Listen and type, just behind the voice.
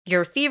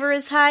Your fever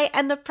is high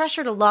and the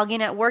pressure to log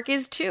in at work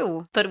is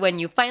too. But when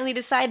you finally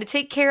decide to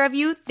take care of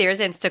you, there's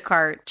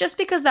Instacart. Just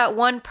because that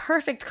one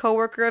perfect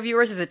coworker of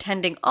yours is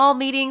attending all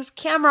meetings,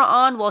 camera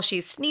on while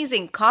she's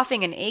sneezing,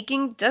 coughing, and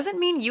aching, doesn't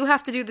mean you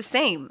have to do the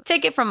same.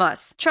 Take it from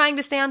us. Trying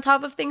to stay on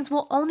top of things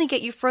will only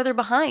get you further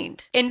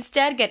behind.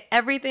 Instead, get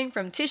everything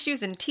from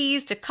tissues and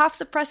teas to cough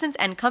suppressants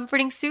and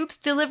comforting soups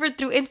delivered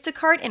through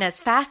Instacart in as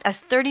fast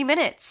as 30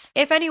 minutes.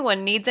 If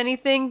anyone needs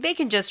anything, they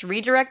can just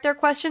redirect their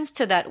questions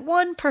to that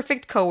one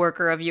perfect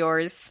coworker of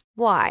yours.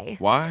 Why?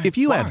 Why? If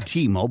you have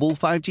T-Mobile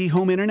 5G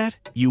home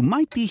internet, you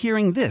might be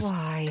hearing this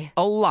Why?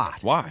 a lot.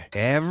 Why?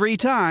 Every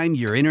time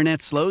your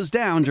internet slows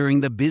down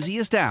during the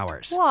busiest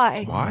hours.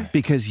 Why? Why?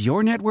 Because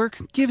your network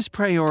gives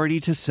priority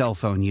to cell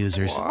phone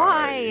users.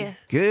 Why?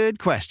 Good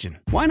question.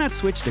 Why not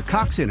switch to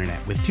Cox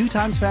Internet with 2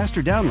 times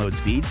faster download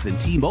speeds than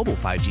T-Mobile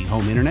 5G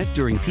home internet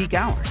during peak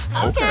hours?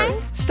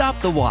 Okay. Stop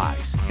the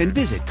whys and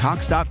visit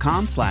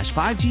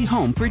cox.com/5G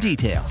home for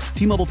details.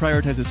 T-Mobile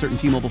prioritizes certain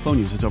T-Mobile phone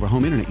users over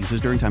home internet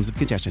users during times of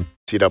congestion.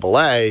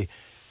 NCAA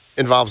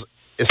involves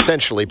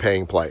essentially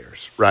paying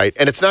players, right?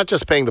 And it's not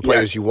just paying the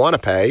players you want to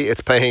pay.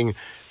 It's paying,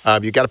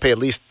 you got to pay at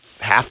least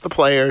half the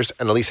players,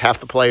 and at least half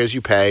the players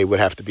you pay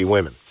would have to be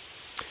women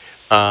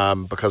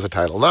because of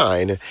Title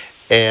IX.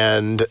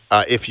 And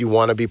if you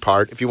want to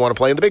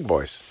play in the big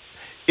boys.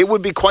 It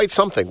would be quite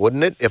something,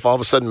 wouldn't it, if all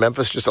of a sudden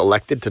Memphis just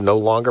elected to no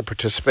longer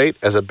participate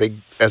as a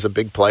big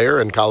player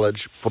in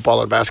college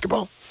football and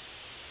basketball?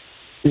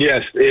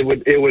 Yes, it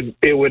would.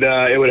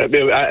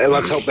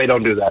 Let's hope they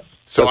don't do that.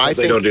 So I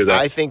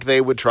think they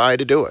would try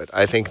to do it.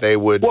 I think they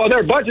would. Well,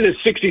 their budget is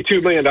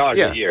 $62 million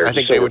a year. I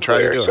think they would try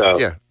to do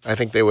it. Yeah, I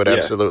think they would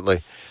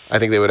absolutely. I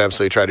think they would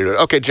absolutely try to do it.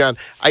 Okay, John,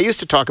 I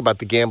used to talk about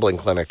the gambling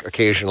clinic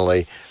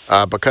occasionally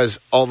because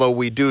although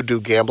we do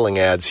gambling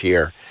ads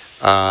here,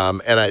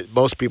 and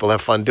most people have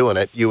fun doing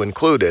it, you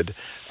included,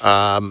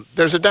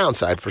 there's a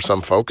downside for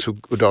some folks who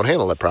don't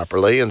handle it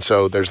properly, and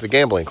so there's the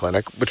gambling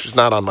clinic, which is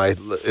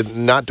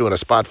not doing a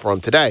spot for them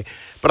today.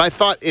 But I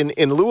thought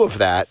in lieu of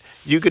that,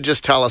 you could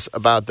just tell us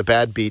about the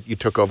bad beat you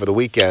took over the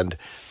weekend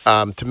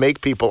to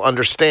make people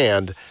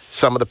understand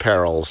some of the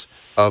perils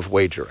of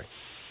wagering.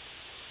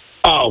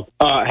 Oh,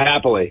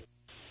 happily.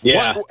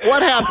 Yeah.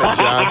 What happened,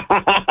 John?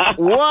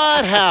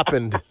 What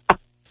happened?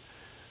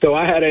 So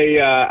I had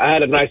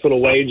a nice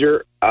little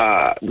wager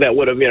that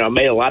would have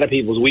made a lot of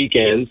people's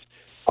weekends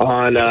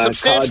on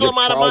substantial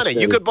amount of money.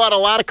 You could have bought a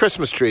lot of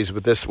Christmas trees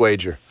with this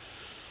wager.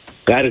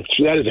 That is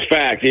a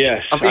fact.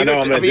 Yes, of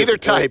either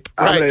type.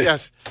 Right?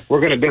 Yes.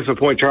 We're going to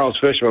disappoint Charles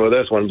Fishman with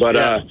this one, but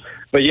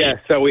yeah.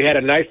 So we had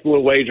a nice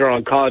little wager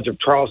on College of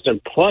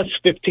Charleston plus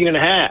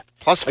 15.5.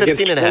 Plus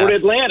 15.5. Florida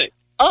Atlantic.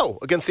 Oh,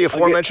 against the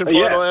aforementioned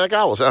Florida Atlantic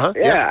Owls,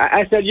 Yeah,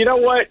 I said, you know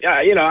what?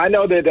 I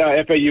know that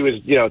FAU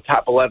is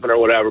top 11 or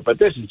whatever, but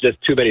this is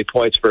just too many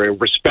points for a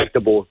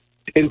respectable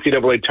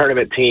NCAA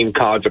tournament team,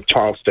 College of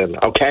Charleston.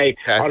 Okay?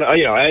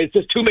 It's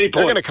just too many points.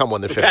 They're going to come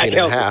win the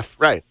 15.5,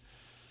 right?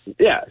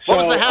 Yeah. What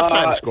was the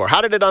halftime score?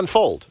 How did it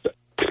unfold?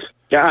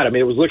 God,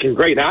 it was looking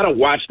great. Now I don't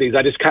watch these.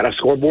 I just kind of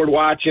scoreboard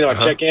watch. I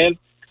check in,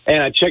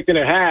 and I checked in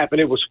at half,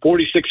 and it was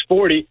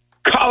 46-40.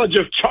 College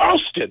of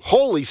Charleston.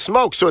 Holy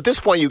smoke. So at this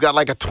point, you got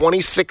like a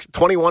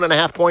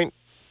 21.5 point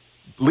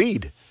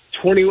lead.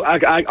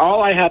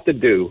 All I have to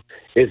do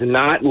is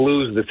not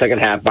lose the second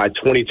half by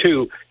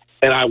 22,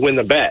 and I win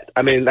the bet.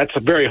 That's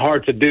very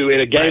hard to do in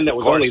a game that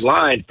was only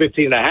lined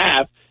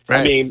 15.5.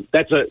 Right.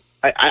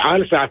 I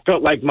honestly, I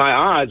felt like my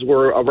odds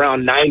were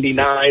around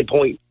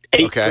 99.8%.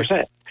 Okay.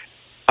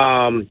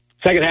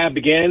 Second half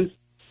begins.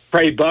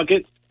 Trey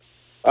buckets.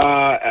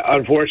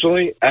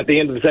 Unfortunately, at the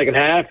end of the second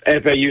half,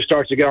 FAU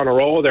starts to get on a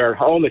roll. They're at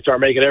home. They start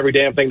making every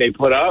damn thing they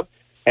put up.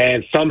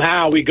 And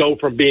somehow we go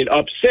from being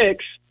up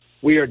 6,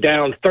 we are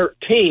down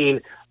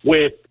 13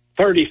 with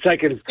 30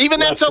 seconds. Even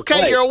that's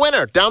okay. You're a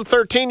winner. Down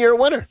 13, you're a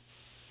winner.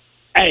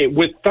 Hey,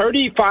 with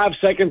 35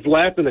 seconds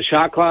left in the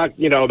shot clock,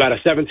 about a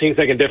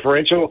 17-second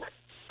differential,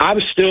 I'm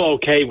still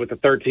okay with the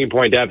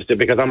 13-point deficit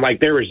because I'm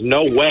like, there is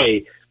no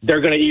way they're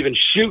going to even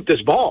shoot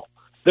this ball.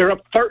 They're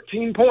up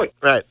 13 points.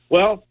 Right.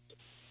 Well,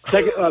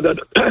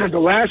 the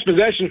last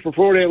possession for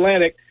Florida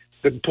Atlantic,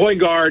 the point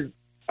guard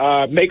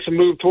makes a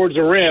move towards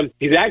the rim.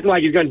 He's acting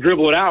like he's going to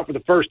dribble it out for the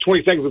first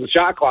 20 seconds of the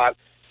shot clock.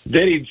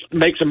 Then he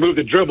makes a move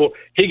to dribble.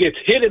 He gets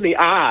hit in the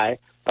eye,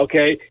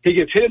 okay? He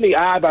gets hit in the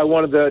eye by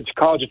one of the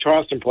College of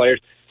Charleston players,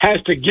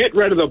 has to get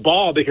rid of the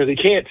ball because he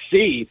can't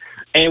see.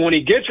 And when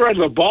he gets rid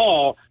of the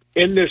ball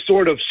in this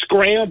sort of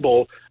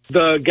scramble,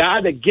 the guy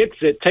that gets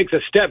it takes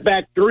a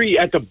step-back 3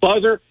 at the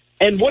buzzer.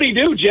 And what'd he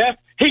do, Jeff?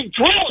 He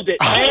drilled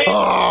it, man.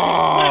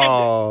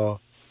 Oh.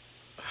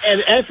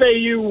 And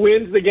FAU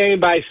wins the game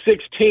by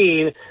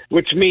 16,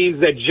 which means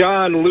that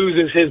John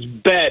loses his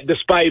bet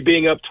despite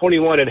being up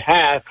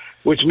 21.5,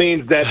 which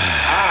means that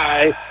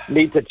I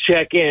need to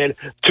check in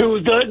to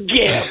the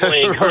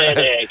gambling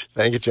clinic.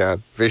 Thank you,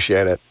 John.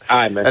 Appreciate it. All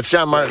right, man. That's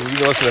John Martin. You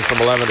can listen to it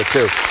from 11 to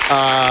 2.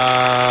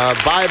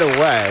 By the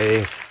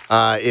way,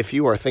 if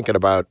you are thinking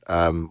about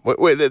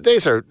the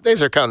days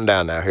are counting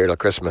down now here till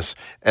Christmas,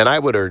 and I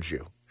would urge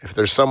you, if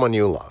there's someone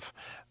you love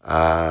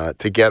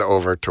to get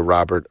over to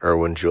Robert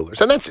Irwin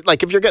Jewelers. And that's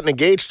like, if you're getting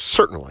engaged,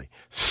 certainly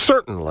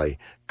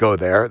go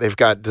there. They've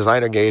got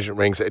designer engagement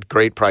rings at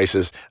great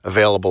prices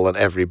available in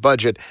every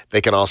budget.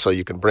 They can also,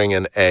 you can bring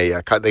in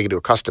they can do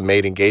a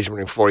custom-made engagement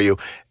ring for you,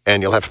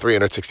 and you'll have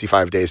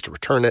 365 days to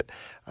return it.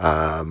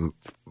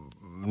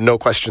 No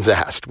questions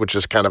asked, which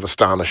is kind of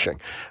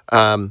astonishing.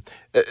 But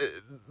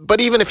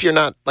even if you're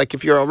not, like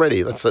if you're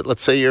already,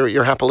 let's say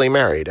you're happily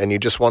married and you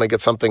just want to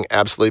get something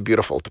absolutely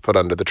beautiful to put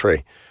under the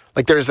tree.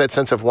 Like there's that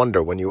sense of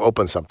wonder when you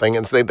open something,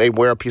 and so they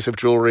wear a piece of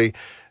jewelry,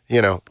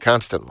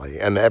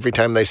 constantly. And every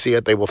time they see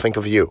it, they will think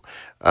of you.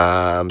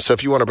 So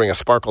if you want to bring a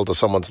sparkle to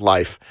someone's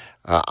life,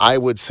 I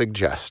would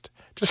suggest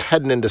just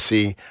heading in to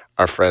see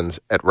our friends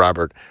at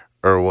Robert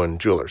Irwin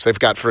Jewelers. They've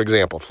got, for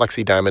example,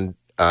 Flexi Diamond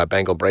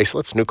bangle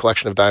bracelets, new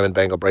collection of diamond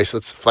bangle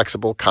bracelets,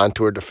 flexible,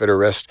 contoured to fit a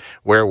wrist.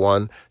 Wear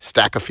one,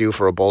 stack a few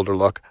for a bolder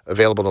look.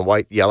 Available in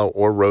white, yellow,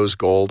 or rose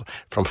gold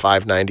from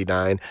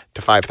 $599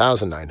 to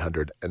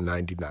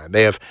 $5,999.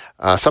 They have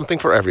something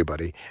for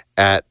everybody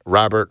at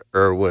Robert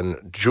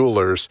Irwin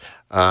Jewelers.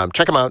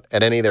 Check them out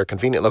at any of their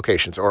convenient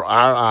locations or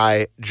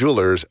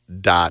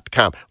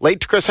rijewelers.com. Late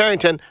to Chris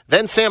Herrington,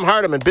 then Sam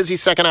Hardiman. Busy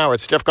second hour.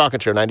 It's Jeff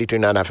Calkins Show,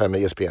 92.9 FM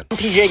ESPN. I'm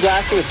PJ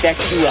Glasser with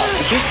BetQL.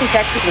 The Houston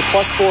Texans are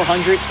plus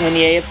 400 to win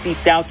the AFC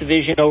South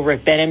Division over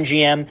at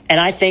BetMGM, and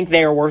I think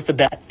they are worth a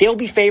bet. They'll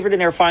be favored in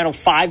their final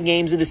 5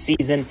 games of the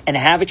season and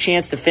have a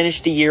chance to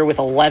finish the year with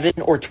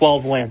 11 or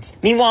 12 wins.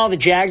 Meanwhile, the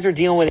Jags are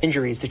dealing with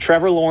injuries to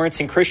Trevor Lawrence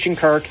and Christian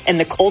Kirk, and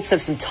the Colts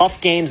have some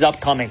tough games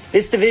upcoming.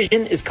 This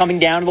division is coming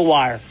down to the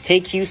wire.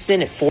 Take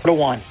Houston at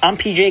 4-1. I'm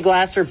PJ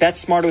Glasser. Bet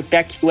smarter with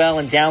BetQL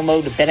and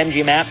download the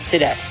BetMGM app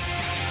today.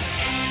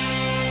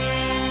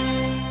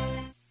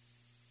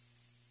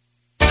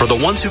 For the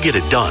ones who get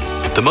it done,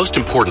 the most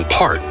important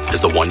part is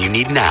the one you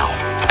need now.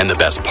 And the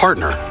best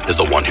partner is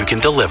the one who can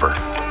deliver.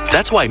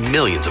 That's why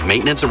millions of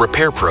maintenance and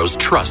repair pros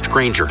trust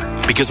Grainger.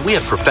 Because we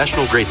have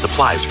professional-grade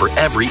supplies for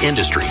every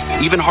industry,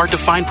 even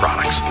hard-to-find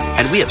products.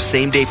 And we have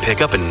same-day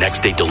pickup and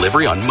next-day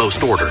delivery on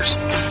most orders.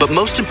 But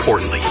most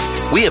importantly,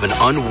 we have an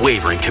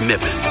unwavering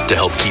commitment to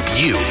help keep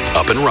you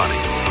up and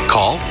running.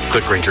 Call,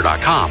 click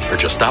Grainger.com, or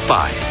just stop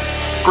by.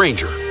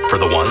 Grainger, for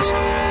the ones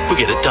who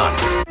get it done.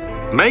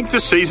 Make the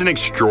season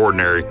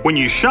extraordinary when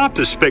you shop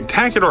the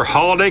spectacular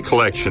holiday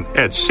collection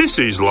at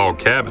Sissy's Log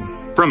Cabin.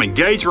 From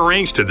engagement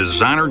rings to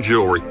designer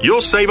jewelry,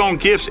 you'll save on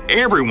gifts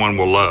everyone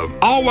will love,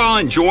 all while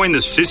enjoying the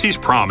Sissy's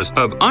promise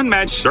of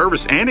unmatched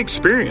service and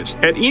experience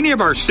at any of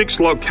our 6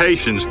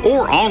 locations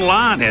or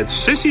online at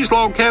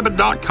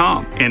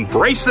sissyslogcabin.com.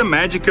 Embrace the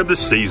magic of the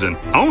season,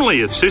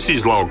 only at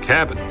Sissy's Log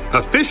Cabin,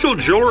 official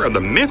jeweler of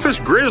the Memphis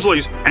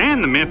Grizzlies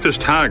and the Memphis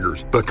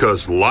Tigers,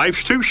 because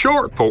life's too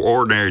short for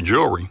ordinary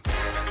jewelry.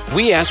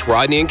 We asked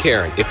Rodney and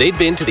Karen if they'd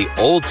been to the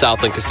old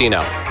Southland Casino.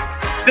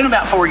 It's been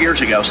about 4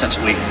 years ago since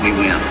we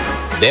went.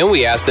 Then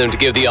we asked them to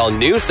give the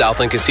all-new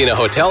Southland Casino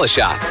Hotel a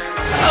shot.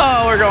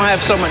 Oh, we're going to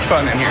have so much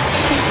fun in here.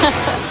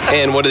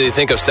 And what do they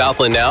think of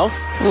Southland now?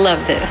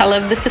 Loved it. I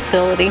love the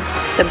facility,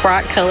 the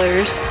bright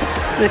colors,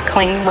 the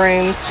clean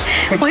rooms.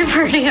 We've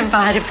already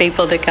invited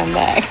people to come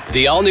back.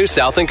 The all-new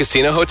Southland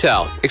Casino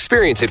Hotel.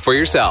 Experience it for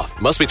yourself.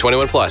 Must be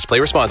 21 plus. Play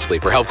responsibly.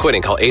 For help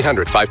quitting, call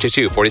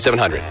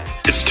 800-522-4700.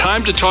 It's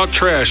time to talk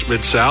trash,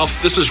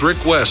 Mid-South. This is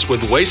Rick West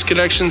with Waste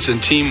Connections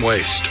and Team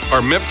Waste.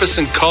 Our Memphis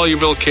and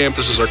Collierville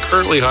campuses are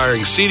currently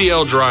hiring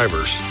CDL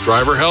drivers,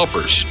 driver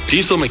helpers,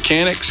 diesel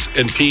mechanics,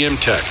 and PM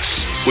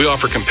techs. We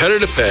offer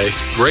competitive pay,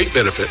 great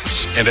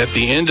benefits, and at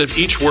the end of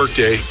each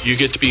workday, you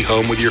get to be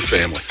home with your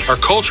family. Our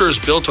culture is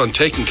built on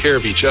taking care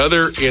of each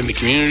other and the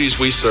communities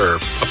we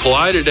serve.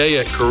 Apply today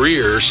at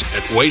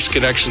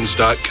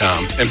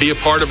careers@wasteconnections.com and be a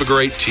part of a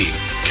great team.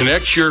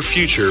 Connect your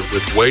future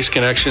with Waste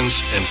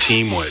Connections and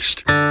Team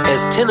Waste.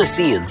 As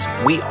Tennesseans,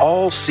 we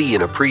all see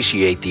and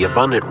appreciate the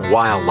abundant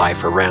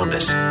wildlife around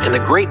us and the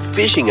great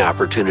fishing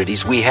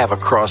opportunities we have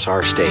across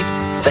our state,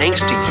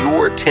 thanks to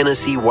your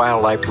Tennessee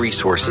Wildlife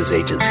Resources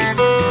Agency.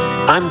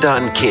 I'm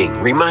Don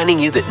King, reminding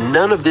you that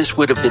none of this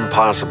would have been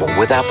possible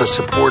without the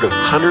support of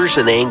hunters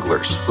and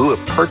anglers who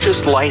have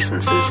purchased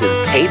licenses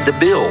and paid the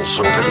bills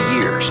over the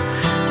years.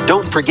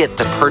 Don't forget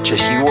to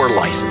purchase your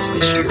license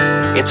this year.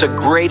 It's a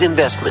great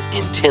investment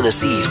in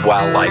Tennessee's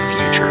wildlife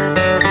future.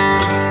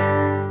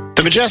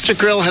 The Majestic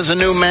Grill has a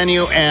new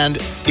menu, and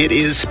it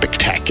is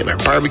spectacular.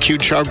 Barbecued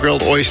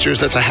char-grilled oysters.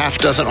 That's a half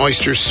dozen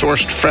oysters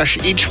sourced fresh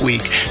each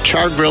week,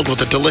 char-grilled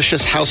with a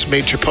delicious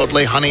house-made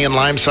chipotle honey and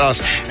lime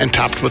sauce and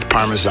topped with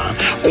Parmesan.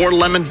 Or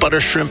lemon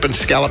butter shrimp and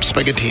scallop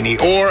spaghettini.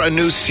 Or a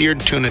new seared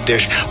tuna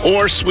dish.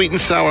 Or sweet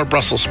and sour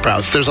Brussels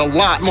sprouts. There's a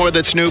lot more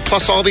that's new,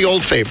 plus all the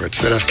old favorites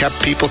that have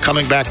kept people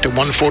coming back to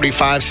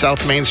 145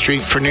 South Main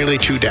Street for nearly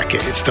 2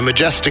 decades. The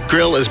Majestic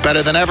Grill is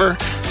better than ever.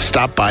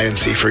 Stop by and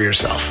see for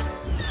yourself.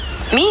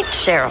 Meet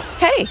Cheryl.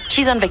 Hey.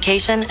 She's on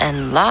vacation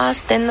and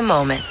lost in the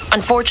moment.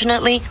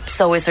 Unfortunately,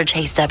 so is her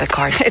Chase debit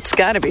card. It's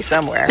got to be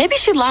somewhere. Maybe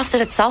she lost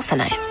it at salsa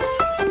night.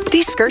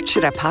 These skirts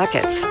should have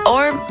pockets.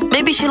 Or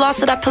maybe she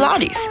lost it at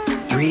Pilates.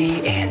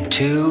 3 and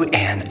 2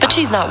 and... But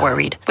she's not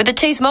worried. With the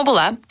Chase mobile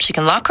app, she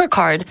can lock her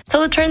card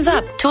till it turns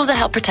up. Tools that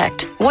help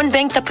protect. One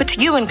bank that puts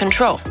you in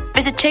control.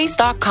 Visit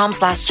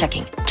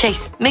chase.com/checking.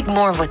 Chase, make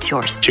more of what's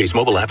yours. Chase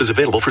mobile app is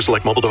available for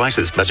select mobile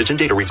devices. Message and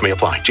data rates may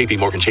apply. JP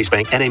Morgan Chase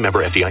Bank, N.A.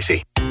 member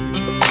FDIC.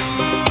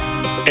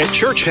 At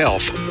Church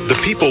Health, the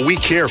people we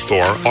care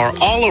for are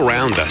all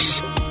around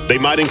us. They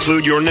might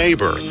include your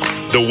neighbor,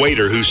 the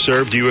waiter who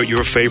served you at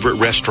your favorite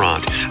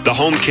restaurant, the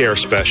home care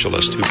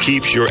specialist who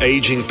keeps your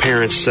aging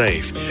parents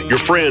safe, your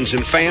friends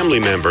and family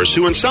members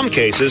who in some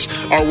cases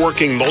are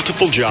working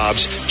multiple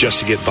jobs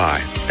just to get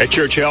by. At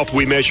Church Health,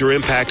 we measure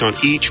impact on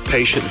each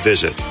patient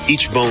visit,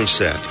 each bone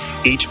set,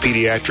 each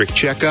pediatric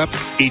checkup,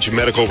 each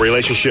medical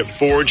relationship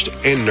forged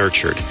and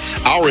nurtured.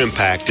 Our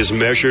impact is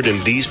measured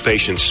in these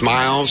patients'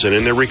 smiles and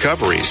in their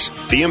recoveries.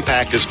 The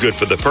impact is good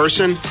for the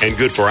person and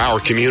good for our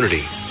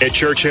community. At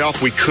Church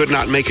Health, we could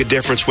not make a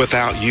difference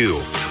without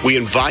you. We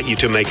invite you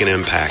to make an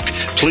impact.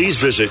 Please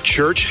visit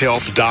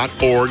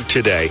churchhealth.org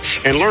today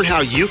and learn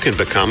how you can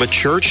become a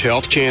Church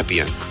Health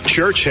champion.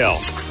 Church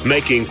Health,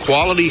 making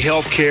quality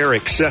health care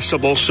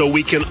accessible so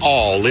we can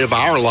all live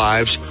our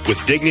lives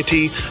with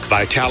dignity,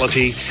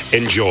 vitality,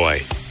 and joy.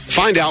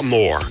 Find out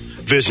more.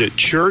 Visit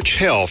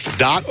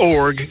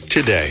churchhealth.org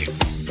today.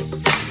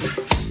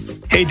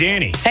 Hey,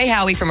 Danny. Hey,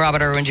 Howie from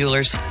Robert Irwin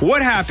Jewelers.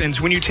 What happens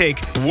when you take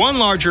one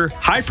larger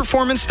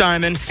high-performance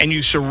diamond and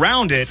you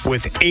surround it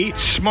with 8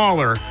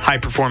 smaller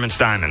high-performance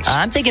diamonds?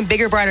 I'm thinking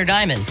bigger, brighter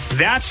diamond.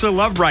 That's the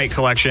Love Bright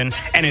collection,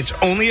 and it's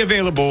only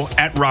available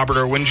at Robert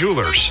Irwin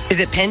Jewelers. Is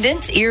it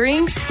pendants,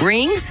 earrings,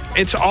 rings?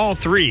 It's all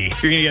 3.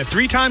 You're going to get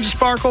 3 times the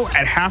sparkle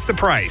at half the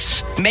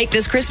price. Make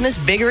this Christmas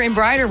bigger and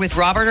brighter with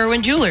Robert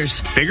Irwin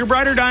Jewelers. Bigger,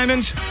 brighter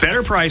diamonds,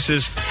 better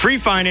prices, free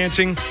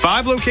financing,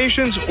 5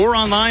 locations, or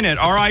online at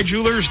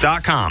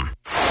rijewelers.com.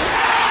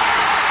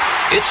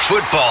 It's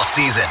football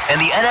season, and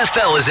the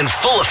NFL is in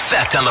full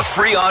effect on the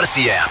free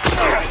Odyssey app.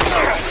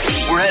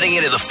 We're heading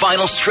into the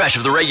final stretch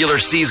of the regular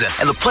season,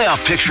 and the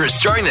playoff picture is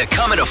starting to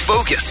come into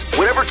focus.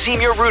 Whatever team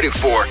you're rooting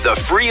for, the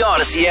free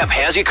Odyssey app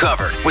has you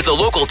covered with the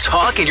local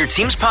talk and your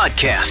team's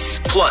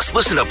podcasts. Plus,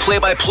 listen to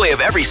play-by-play of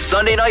every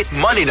Sunday night,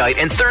 Monday night,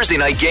 and Thursday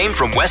night game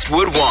from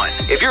Westwood One.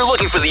 If you're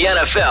looking for the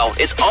NFL,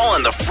 it's all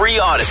on the free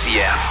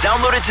Odyssey app.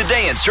 Download it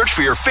today and search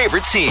for your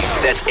favorite team.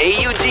 That's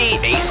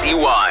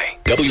AUDACY.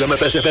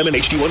 WMFS-FM and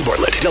HD1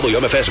 Bartlett.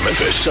 WMFS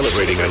Memphis,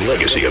 celebrating a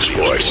legacy of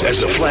sports as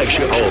the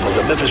flagship home of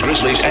the Memphis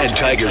Grizzlies and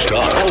Tigers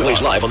Talk.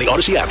 Always live on the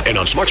Odyssey app and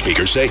on smart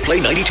speakers. Say play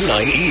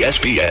 92.9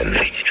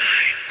 ESPN.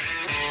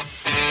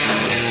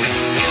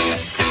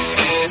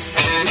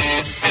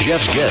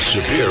 Jeff's guests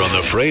appear on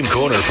the Frame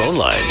Corner phone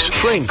lines.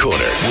 Frame Corner,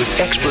 with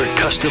expert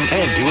custom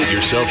and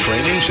do-it-yourself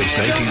framing since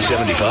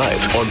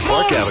 1975 on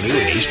Park Avenue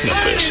in East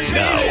Memphis.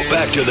 Now,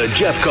 back to the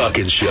Jeff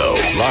Calkins Show,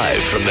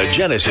 live from the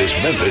Genesis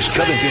Memphis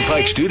Covington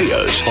Pike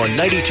Studios on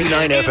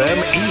 92.9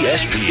 FM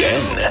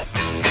ESPN.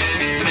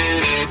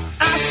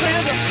 I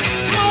said the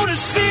Motor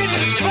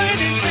City's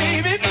burning,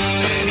 baby.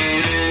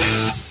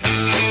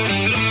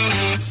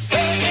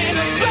 Ain't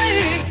a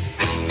thing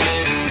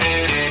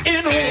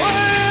in the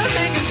world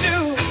they can do.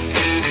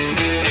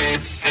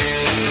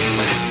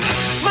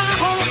 My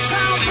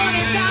hometown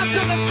burning down to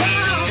the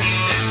ground.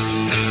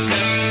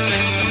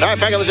 All right,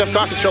 back on the Jeff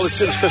Calkins Show. Let's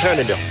do this Chris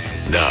Herrington.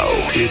 Now,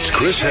 it's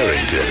Chris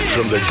Herrington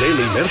from the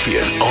Daily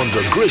Memphian on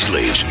the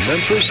Grizzlies,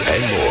 Memphis,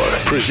 and more.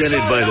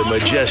 Presented by the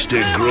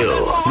Majestic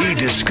Grill.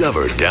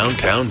 Rediscover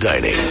downtown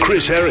dining.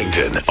 Chris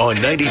Herrington on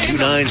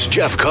 92.9's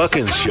Jeff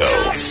Calkins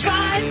Show.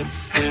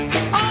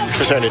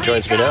 Chris Herrington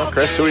joins me now.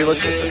 Chris, who are you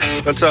listening to?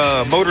 That's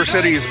Motor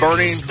City is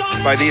Burning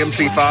by the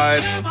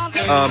MC5.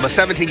 A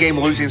 17-game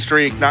losing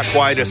streak, not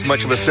quite as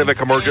much of a civic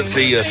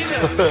emergency as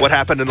what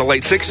happened in the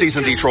late 60s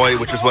in Detroit,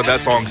 which is what that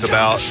song's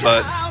about.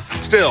 But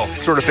still,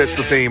 sort of fits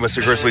the theme as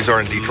the Grizzlies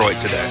are in Detroit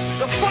today.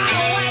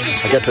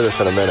 I'll get to this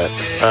in a minute.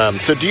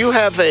 So do you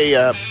have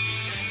a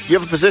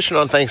position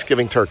on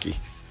Thanksgiving turkey?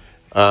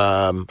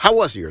 How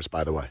was yours,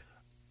 by the way?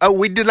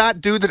 We did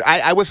not do that.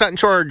 I was not in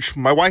charge.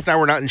 My wife and I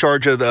were not in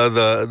charge of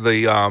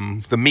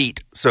the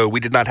meat, so we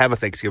did not have a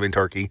Thanksgiving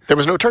turkey. There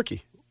was no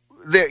turkey.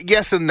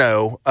 Yes and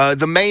no.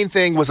 The main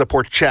thing was a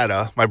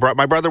porchetta.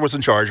 My brother was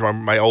in charge.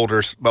 My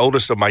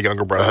oldest of my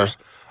younger brothers.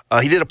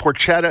 He did a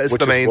porchetta is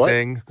the main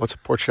thing. What's a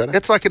porchetta?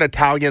 It's like an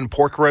Italian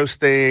pork roast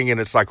thing, and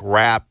it's like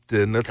wrapped,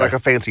 and it's like a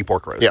fancy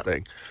pork roast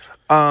thing.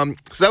 So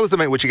that was the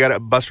main, which you got at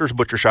Buster's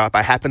Butcher Shop.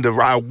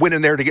 I went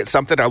in there to get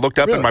something. I looked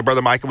up, and my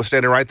brother Michael was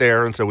standing right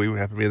there, and so we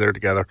happened to be there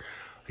together.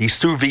 He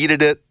sous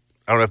vide'd it.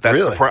 I don't know if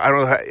that's the part. I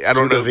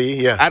don't know.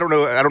 Yeah. I don't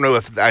know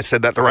if I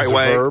said that the right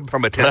way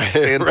from a tennis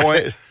standpoint.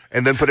 Right.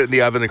 And then put it in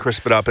the oven and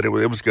crisp it up, and it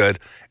was good.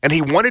 And he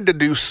wanted to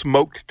do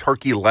smoked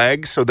turkey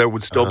legs, so there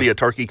would still be a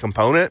turkey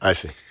component. I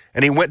see.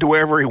 And he went to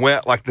wherever he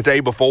went, like the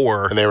day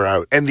before, and they were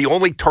out. And the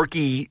only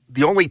turkey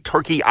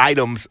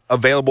items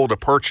available to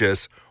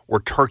purchase were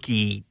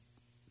turkey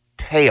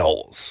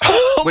tails,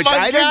 which my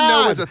I didn't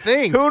know God. was a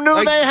thing. Who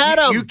knew they had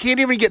them? You can't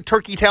even get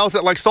turkey tails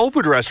at like soul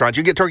food restaurants.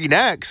 You can get turkey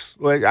necks.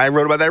 Like I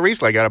wrote about that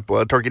recently. I got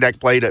a turkey neck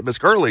plate at Miss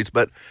Curley's,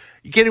 but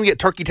you can't even get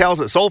turkey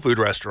tails at soul food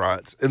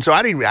restaurants. And so I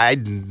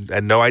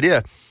had no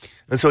idea.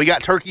 And so he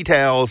got turkey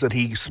tails and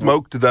he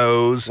smoked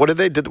those. What did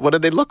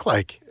they look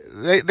like?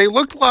 They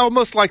looked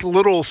almost like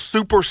little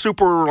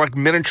super like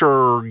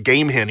miniature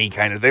game henny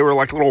kind of. They were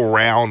like little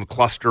round,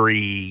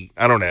 clustery.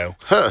 I don't know.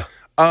 Huh.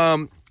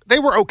 They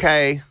were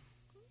okay.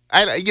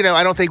 I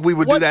don't think we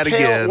would do that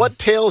again. What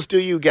tails do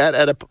you get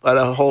at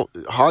a whole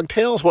hog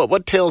tails?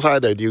 What tails are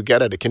there? Do you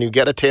get it? Can you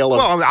get a tail of?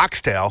 Well, an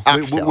oxtail,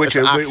 which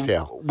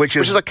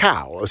is a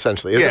cow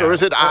essentially. Is it, or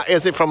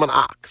is it from an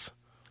ox?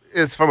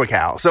 It's from a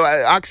cow. So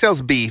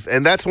oxtail's beef,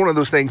 and that's one of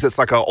those things that's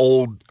like an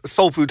old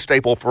soul food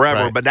staple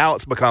forever. Right. But now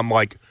it's become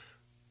like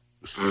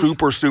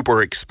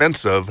super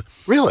expensive.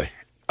 Really?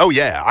 Oh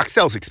yeah,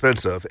 oxtail's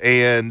expensive,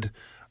 and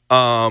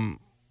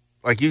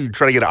like you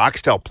try to get an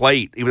oxtail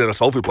plate, even at a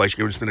soul food place,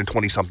 you're spending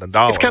 $20-something.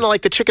 It's kind of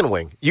like the chicken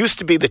wing. Used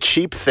to be the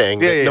cheap thing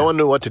that no one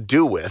knew what to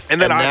do with,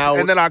 and then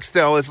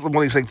oxtail is one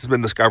of these things that's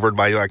been discovered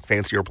by like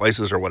fancier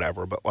places or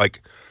whatever. But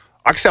like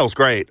oxtail's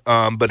great,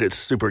 but it's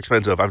super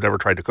expensive. I've never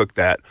tried to cook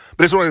that,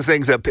 but it's one of those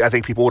things that I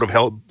think people would have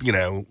held,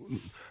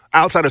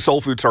 outside of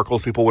soul food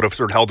circles, people would have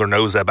sort of held their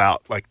nose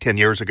about like 10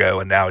 years ago,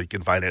 and now you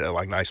can find it at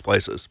like nice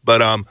places.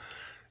 But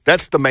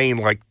that's the main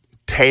like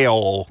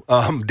tail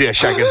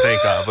dish I can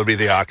think of would be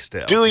the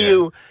oxtail.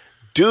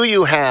 Do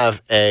you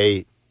have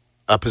a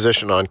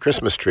position on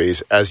Christmas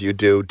trees as you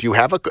do? Do you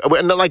have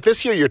like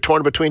this year you're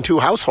torn between two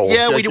households?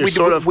 Yeah, what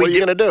are you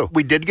going to do?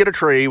 We did get a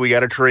tree. We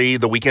got a tree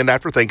the weekend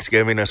after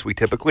Thanksgiving, as we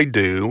typically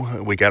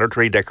do. We got our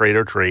tree, decorated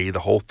our tree, the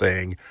whole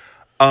thing.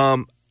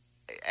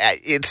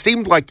 It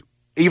seemed like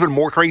even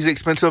more crazy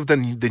expensive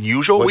than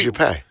usual. What'd you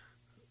pay?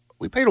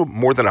 We paid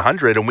more than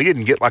 $100, and we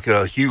didn't get like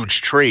a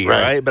huge tree,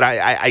 right? But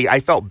I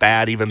felt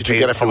bad even. Did you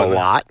get it from a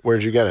lot? Where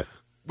did you get it?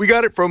 We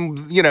got it from,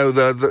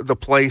 the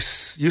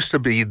place used to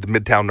be the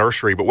Midtown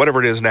Nursery, but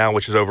whatever it is now,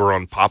 which is over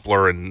on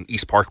Poplar and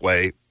East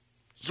Parkway,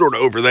 sort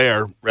of over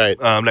there, right,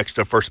 next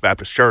to First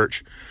Baptist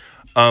Church,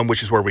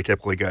 which is where we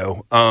typically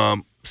go.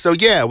 So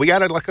yeah, we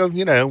got it like a,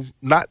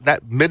 not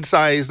that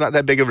mid-size, not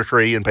that big of a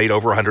tree, and paid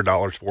over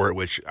 $100 for it,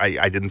 which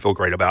I didn't feel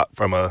great about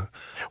from a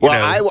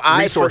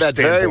I for that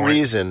standpoint. very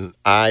reason,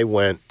 I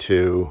went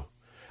to.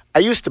 I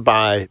used to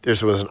buy. There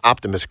was an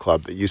Optimist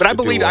Club that used. But to I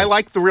believe do I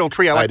like the real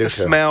tree. I like the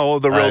smell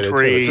of the real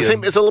tree. It's the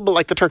same. It's a little bit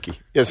like the turkey.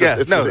 It's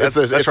that's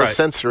a right.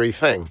 sensory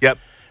thing. Yep.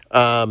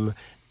 I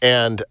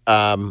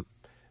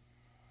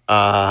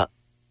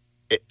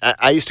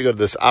used to go to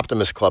this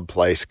Optimist Club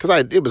place because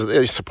it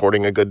was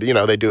supporting a good.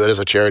 They do it as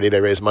a charity. They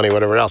raise money,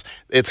 whatever else.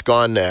 It's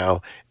gone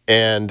now,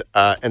 and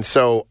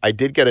so I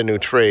did get a new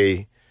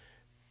tree,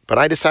 but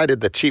I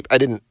decided that cheap. I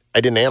didn't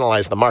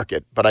analyze the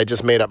market, but I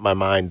just made up my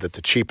mind that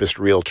the cheapest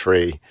real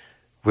tree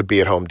would be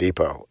at Home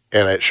Depot,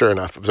 and sure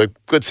enough, it was a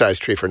good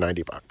sized tree for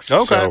 $90.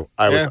 Okay, so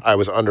I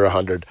was under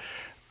 $100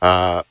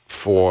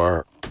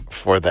 for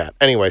that.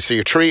 Anyway, so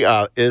your tree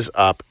is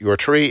up, your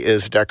tree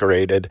is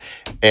decorated,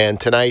 and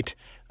tonight.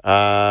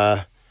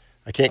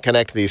 I can't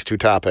connect these two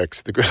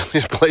topics. The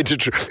Grizzlies played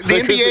Detroit. The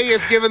NBA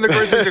has given the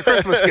Grizzlies a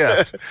Christmas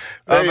gift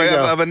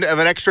of an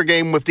extra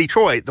game with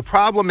Detroit. The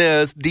problem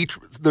is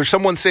there's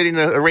someone sitting in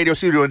a radio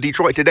studio in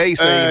Detroit today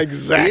saying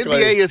exactly.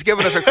 The NBA has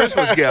given us a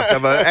Christmas gift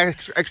of an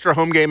extra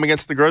home game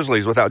against the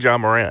Grizzlies without John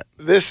Morant.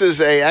 This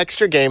is an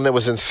extra game that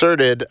was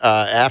inserted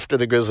after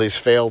the Grizzlies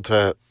failed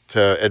to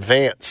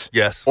advance,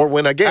 yes, or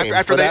win a game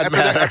after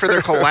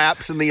their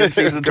collapse in the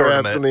in-season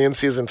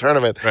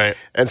tournament, right?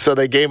 And so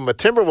they gave them a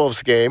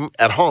Timberwolves game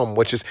at home,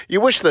 which is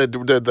you wish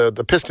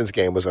the Pistons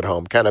game was at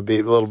home, kind of be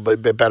a little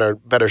bit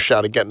better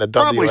shot at getting a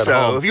W. Probably at so.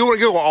 home. If you want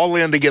to go all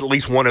in to get at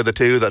least one of the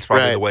two, that's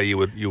probably the way you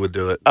would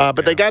do it.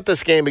 But they got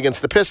this game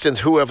against the Pistons,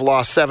 who have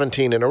lost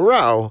 17 in a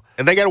row,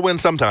 and they got to win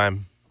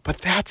sometime. But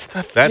that's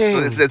the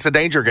thing. It's a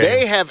danger game.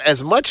 They have,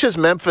 as much as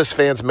Memphis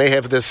fans may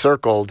have this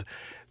circled.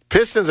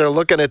 Pistons are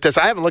looking at this.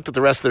 I haven't looked at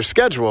the rest of their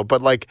schedule, but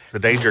like it's a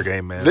danger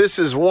game, man. This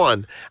is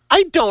one.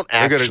 I don't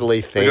actually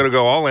think they're going to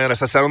go all in.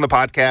 As I said on the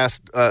podcast,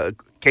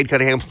 Cade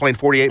Cunningham's playing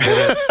 48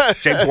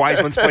 minutes. James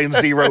Wiseman's playing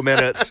 0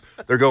 minutes.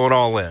 They're going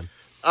all in.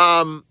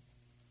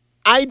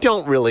 I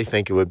don't really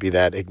think it would be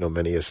that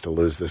ignominious to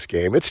lose this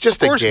game. It's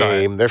just a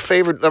game. Not. They're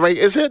favored. I mean,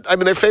 is it? I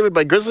mean, they're favored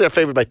by Grizzlies. They're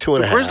favored by 2.5.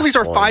 The Grizzlies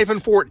are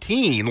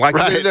 5-14. Like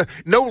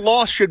no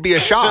loss should be a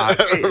shock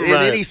in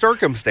any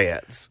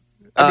circumstance.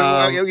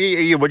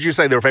 Would you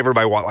say they were favored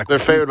by what? Like they're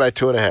favored by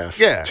 2.5.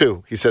 Yeah,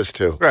 2. He says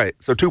 2. Right.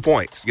 So 2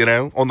 points.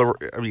 Come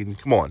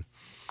on.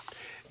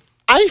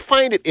 I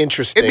find it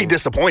interesting. It'd be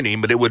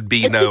disappointing, but it would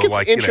be I think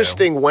it's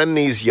interesting when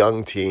these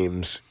young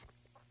teams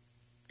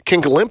can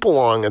limp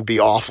along and be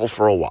awful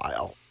for a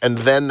while, and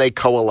then they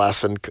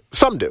coalesce, and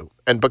some do,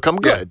 and become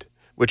good. Yeah.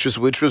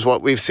 Which was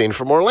what we've seen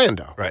from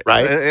Orlando. Right.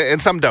 And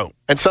some don't.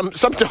 And some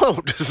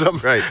don't.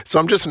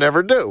 Some just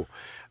never do.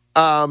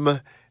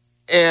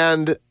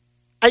 And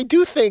I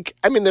do think,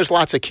 I mean, there's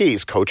lots of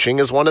keys. Coaching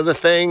is one of the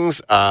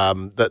things.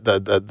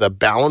 The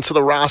balance of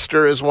the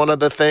roster is one of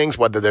the things.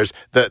 Whether there's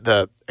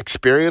the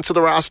experience of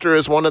the roster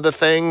is one of the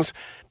things.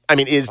 I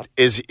mean,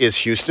 is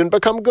Houston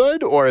become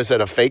good, or is it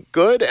a fake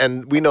good?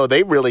 And we know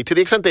they really, to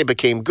the extent they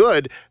became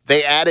good,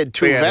 they added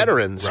two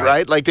veterans,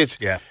 right? Like it's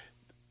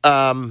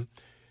Can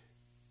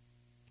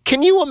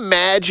you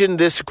imagine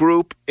this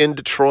group in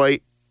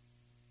Detroit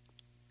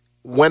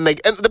when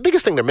and the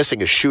biggest thing they're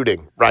missing is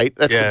shooting, right?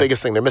 That's the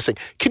biggest thing they're missing.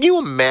 Can you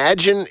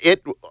imagine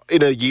it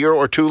in a year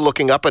or two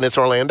looking up and it's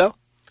Orlando?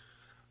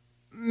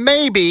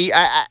 Maybe.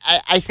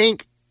 I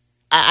think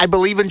I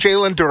believe in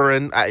Jalen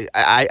Duren.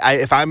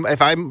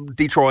 If I'm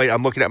Detroit,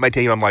 I'm looking at my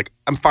team. I'm like,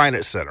 I'm fine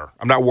at center.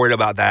 I'm not worried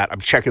about that. I'm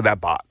checking that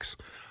box.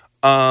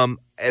 And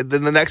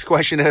then the next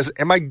question is,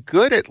 am I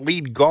good at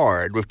lead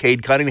guard with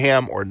Cade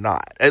Cunningham or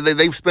not? And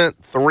they've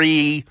spent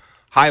 3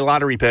 high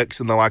lottery picks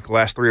in the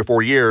last 3 or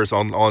 4 years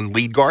on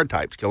lead guard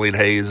types: Killian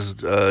Hayes,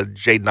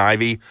 Jaden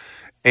Ivey,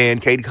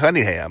 and Cade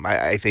Cunningham.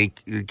 I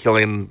think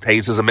Killian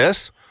Hayes is a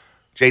miss.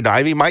 Jaden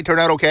Ivey might turn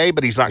out okay,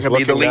 but he's not going to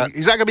be the lead.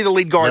 He's not going to be the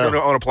lead guard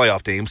on a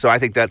playoff team. So I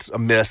think that's a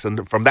miss,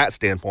 and from that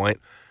standpoint.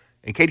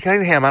 And Cade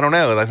Cunningham, I don't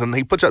know.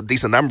 He puts up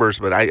decent numbers,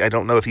 but I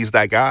don't know if he's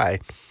that guy.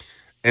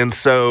 And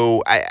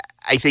so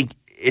I think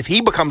if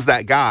he becomes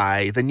that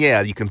guy, then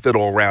you can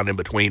fiddle around in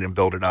between and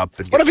build it up.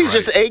 And what if he's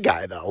just a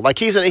guy though? Like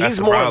he's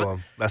more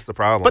problem. That's the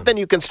problem. But then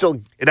you can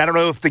still. And I don't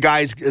know if the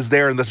guy is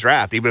there in this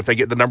draft, even if they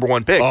get the number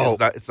 1 pick.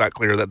 It's not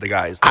clear that the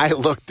guy is there. I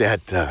looked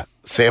at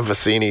Sam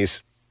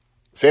Vecini's.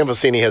 Sam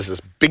Vecini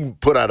has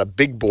put out a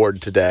big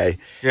board today.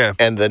 Yeah.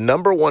 And the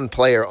number 1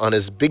 player on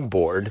his big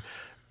board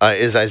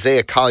is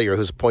Isaiah Collier,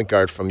 who's a point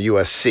guard from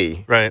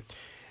USC. Right.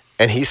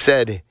 And he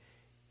said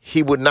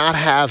he would not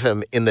have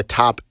him in the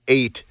top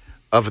 8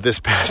 of this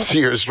past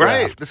year's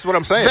draft. Right. This is what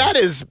I'm saying. That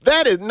is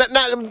not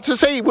to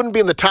say he wouldn't be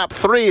in the top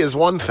 3 is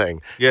one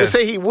thing. Yeah. To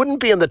say he wouldn't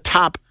be in the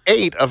top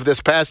 8 of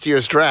this past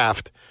year's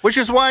draft. Which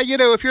is why,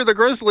 if you're the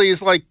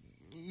Grizzlies, like,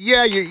 your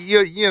odds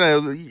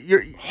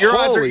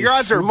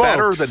are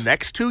better the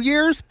next 2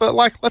 years, but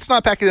like, let's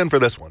not pack it in for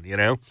this one,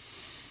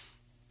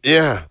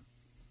 Yeah.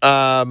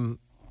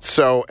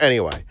 So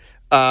anyway,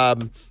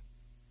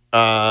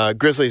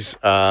 Grizzlies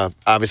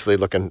obviously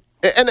looking,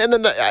 and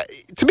then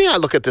to me, I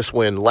look at this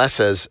win less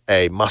as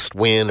a must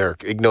win or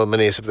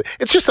ignominious.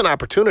 It's just an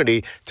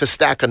opportunity to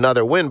stack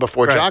another win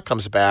before Ja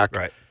comes back.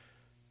 Right.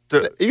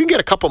 You can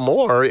get a couple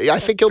more. I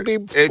think you'll be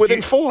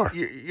within 4.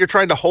 You're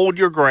trying to hold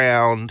your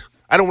ground.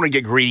 I don't want to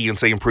get greedy and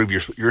say improve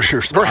your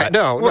spot. Right,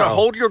 no. You want to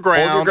hold your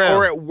ground,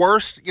 or at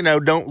worst,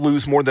 don't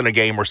lose more than a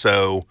game or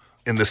so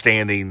in the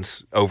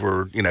standings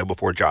over,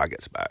 before Ja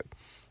gets back.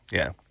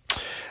 Yeah.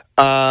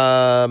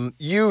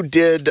 You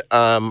did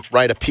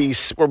write a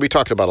piece where we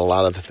talked about a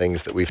lot of the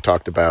things that we've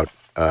talked about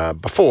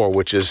before,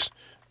 which is,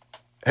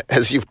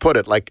 as you've put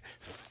it, like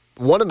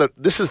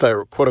this is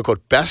the quote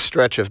unquote best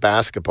stretch of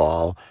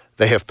basketball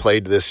they have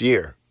played this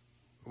year.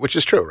 Which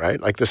is true,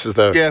 right? Like this is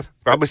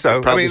probably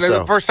so.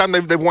 The first time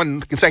they've won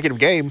consecutive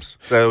games.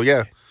 So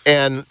yeah,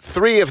 and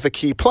 3 of the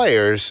key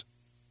players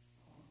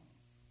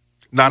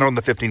not on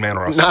the 15-man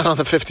roster. Not on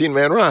the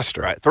 15-man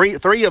roster. Right.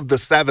 Three of the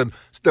 7.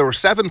 There were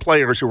 7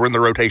 players who were in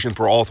the rotation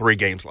for all 3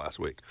 games last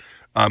week,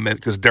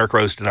 because Derrick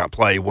Rose did not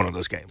play one of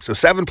those games. So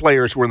 7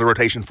 players were in the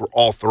rotation for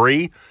all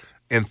 3,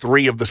 and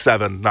 3 of the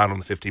 7 not on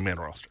the 15-man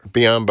roster.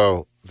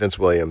 Biyombo, Vince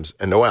Williams,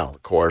 and Noel,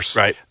 of course.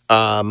 Right.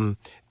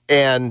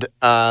 And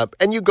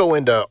you go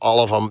into all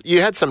of them.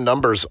 You had some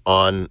numbers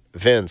on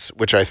Vince,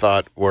 which I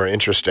thought were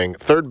interesting.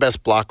 3rd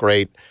best block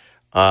rate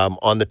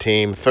on the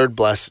team, 3rd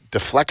best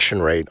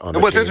deflection rate on the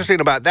team. What's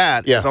interesting about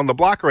that is on the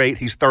block rate,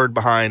 he's 3rd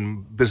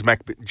behind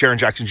Jaren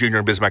Jackson Jr.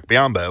 and Bismack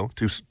Biyombo,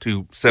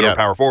 two center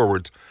power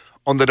forwards.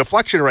 On the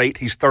deflection rate,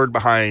 he's 3rd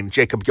behind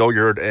Jacob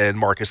Gilyard and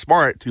Marcus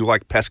Smart, 2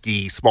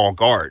 pesky small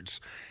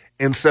guards.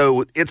 And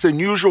so it's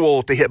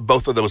unusual to hit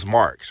both of those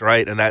marks,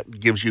 right? And that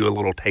gives you a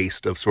little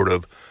taste of sort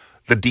of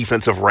the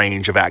defensive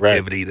range of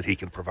activity that he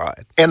can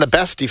provide. And the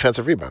best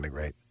defensive rebounding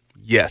rate.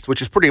 Yes,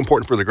 which is pretty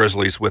important for the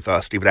Grizzlies with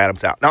Steven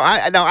Adams out. Now,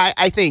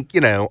 I think,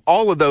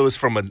 all of those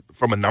from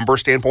a number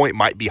standpoint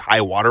might be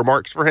high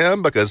watermarks for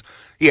him because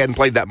he hadn't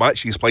played that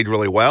much. He's played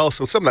really well,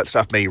 so some of that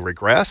stuff may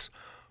regress.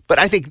 But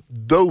I think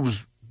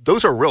those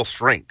are real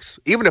strengths.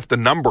 Even if the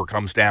number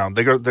comes down,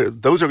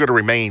 those are going to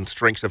remain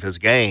strengths of his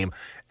game.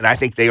 And I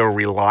think they are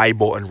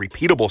reliable and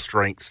repeatable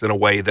strengths in a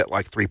way that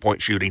like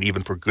 3-point shooting,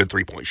 even for good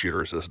 3-point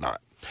shooters, is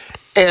not.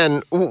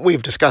 And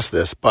we've discussed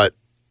this, but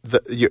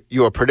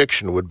your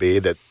prediction would be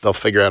that they'll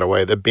figure out a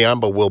way that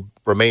Biyombo will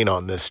remain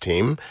on this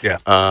team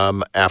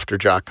after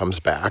Ja comes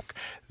back,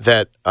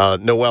 that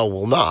Noel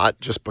will not,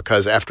 just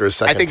because after his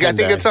second I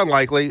think it's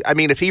unlikely. I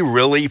mean, if he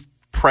really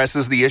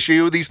presses the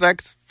issue these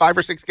next 5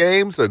 or 6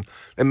 games, and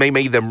may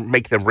make them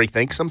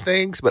rethink some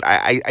things, but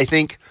I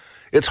think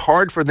it's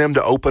hard for them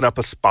to open up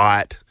a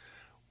spot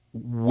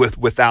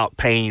without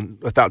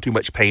too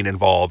much pain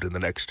involved in the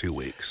next 2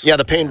 weeks. Yeah,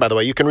 the pain, by the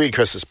way, you can read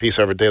Chris's piece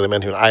over at Daily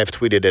Menu. I have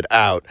tweeted it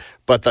out.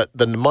 But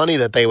the money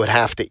that they would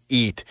have to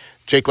eat,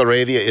 Jake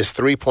LaRavia is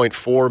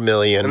 $3.4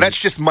 million. And that's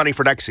just money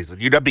for next season.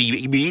 You'd be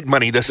eating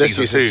money this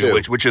season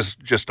too. Which is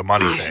just a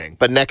money thing.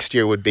 But next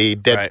year would be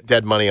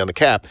dead money on the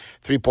cap.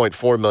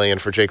 $3.4 million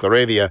for Jake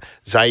LaRavia.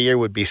 Zaire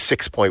would be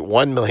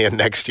 $6.1 million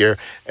next year.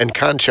 And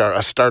Conchar,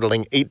 a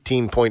startling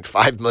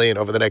 $18.5 million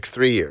over the next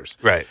 3 years.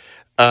 Right.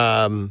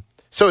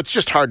 So it's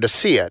just hard to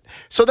see it.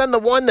 So then the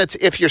one that's,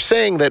 if you're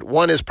saying that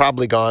one is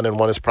probably gone and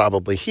one is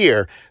probably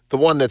here, the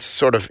one that's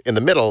sort of in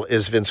the middle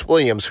is Vince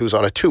Williams, who's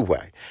on a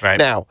two-way. Right.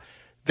 Now,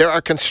 there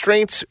are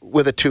constraints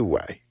with a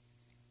two-way.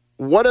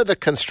 What are the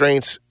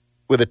constraints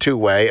with a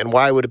two-way, and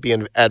why would it be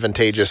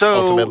advantageous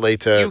ultimately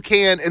to... You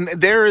can, and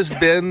there's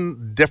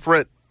been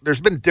different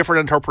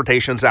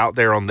interpretations out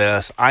there on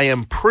this. I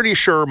am pretty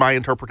sure my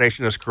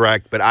interpretation is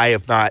correct, but I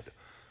have not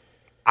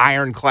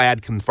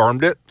ironclad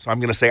confirmed it. So I'm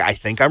going to say I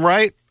think I'm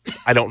right.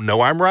 I don't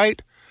know I'm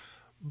right.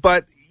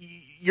 But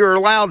you're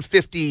allowed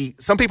 50,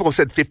 some people have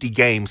said 50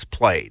 games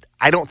played.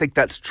 I don't think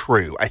that's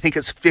true. I think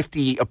it's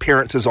 50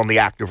 appearances on the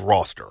active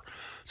roster.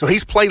 So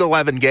he's played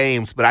 11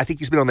 games, but I think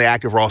he's been on the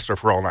active roster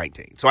for all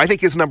 19. So I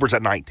think his number's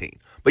at 19.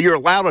 But you're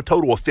allowed a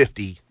total of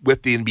 50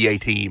 with the NBA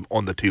team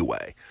on the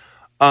two-way.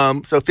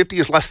 So 50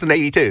 is less than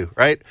 82,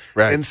 right?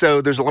 Right. And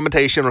so there's a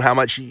limitation on how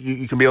much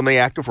you can be on the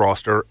active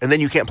roster, and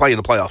then you can't play in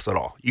the playoffs at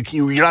all.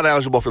 You're not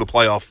eligible for the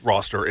playoff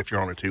roster if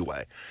you're on a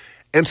two-way.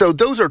 And so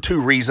those are two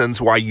reasons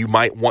why you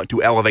might want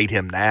to elevate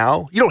him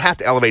now. You don't have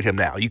to elevate him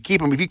now. If you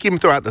keep him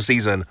throughout the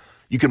season,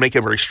 you can make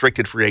him a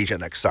restricted free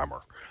agent next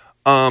summer.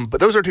 But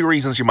those are two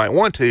reasons you might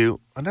want to.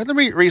 Another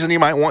reason you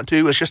might want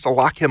to is just to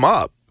lock him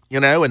up,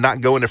 and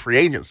not go into free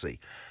agency.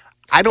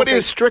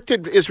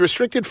 Is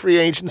restricted free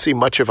agency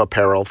much of a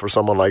peril for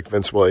someone like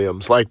Vince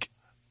Williams?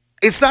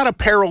 It's not a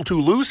peril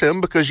to lose him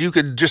because you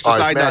could just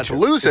decide not to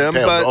lose him.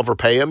 But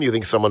overpay him? You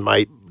think someone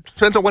might?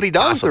 Depends on what he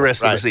does the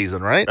rest of the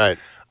season, right? Right.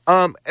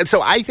 And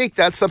so I think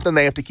that's something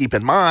they have to keep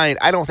in mind.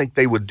 I don't think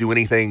they would do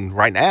anything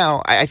right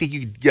now. I think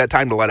you got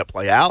time to let it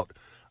play out.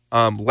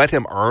 Let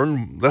him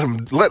earn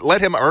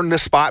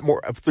this spot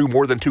through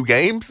more than 2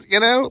 games.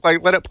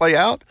 Let it play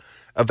out.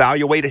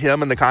 Evaluate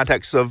him in the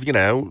context of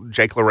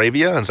Jake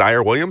LaRavia and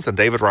Zaire Williams and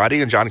David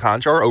Roddy and John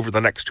Conchar over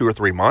the next 2 or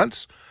 3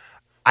 months.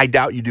 I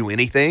doubt you do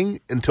anything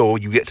until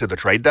you get to the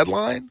trade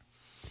deadline.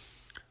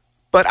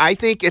 But I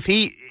think if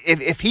he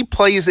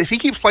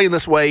keeps playing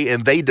this way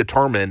and they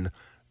determine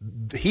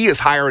he is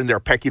higher in their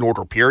pecking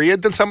order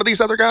period than some of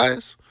these other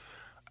guys,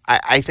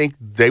 I think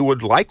they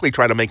would likely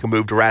try to make a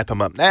move to wrap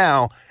him up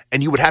now,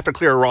 and you would have to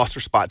clear a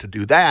roster spot to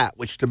do that,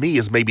 which to me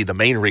is maybe the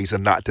main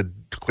reason not to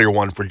clear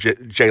one for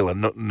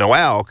Jalen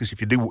Noel, because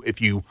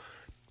if you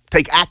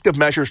take active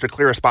measures to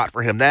clear a spot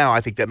for him now, I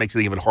think that makes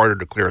it even harder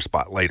to clear a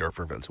spot later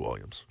for Vince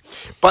Williams.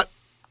 But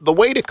the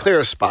way to clear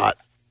a spot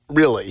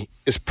really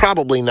is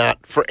probably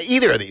not for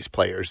either of these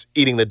players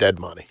eating the dead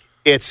money.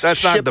 That's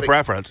not the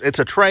preference. It's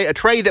a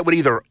trade that would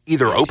either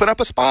open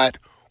up a spot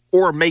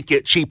or make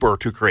it cheaper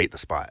to create the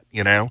spot.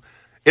 To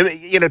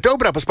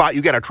open up a spot,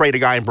 you got to trade a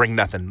guy and bring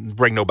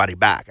nobody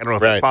back. I don't know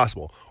if that's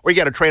possible. Or you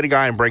got to trade a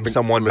guy and bring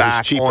someone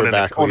back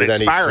on an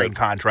expiring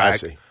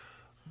contract.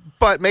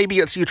 But maybe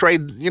you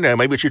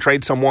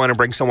trade someone and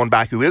bring someone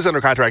back who is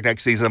under contract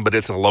next season, but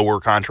it's a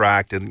lower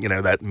contract, and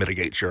that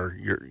mitigates your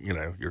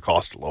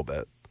cost a little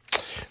bit.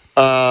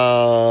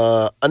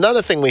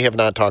 Another thing we have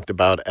not talked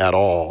about at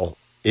all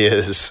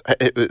is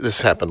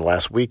this happened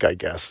last week, I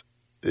guess.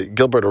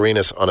 Gilbert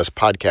Arenas on his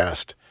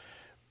podcast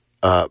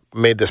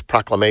made this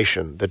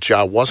proclamation that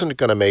Ja wasn't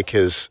going to make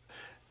his.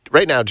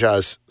 Right now,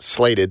 Ja's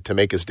slated to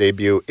make his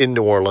debut in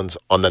New Orleans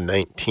on the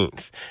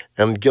 19th.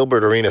 And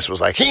Gilbert Arenas was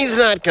like, he's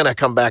not going to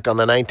come back on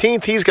the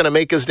 19th. He's going to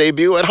make his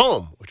debut at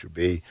home, which would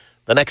be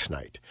the next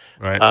night.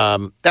 Right.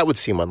 That would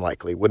seem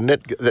unlikely, wouldn't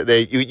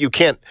it? You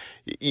can't.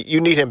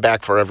 You need him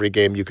back for every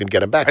game you can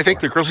get him back. I think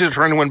the Grizzlies are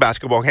trying to win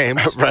basketball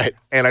games, right?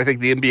 And I think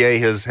the NBA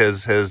has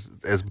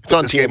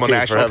put this game on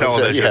national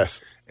television.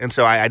 Yes. And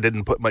so I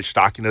didn't put much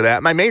stock into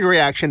that. My main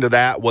reaction to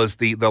that was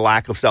the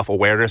lack of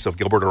self-awareness of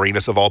Gilbert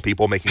Arenas, of all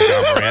people, making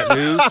John Morant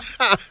news.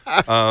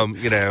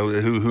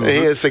 Who he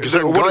has a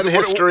gun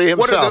history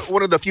himself.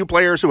 One of the few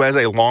players who has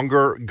a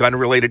longer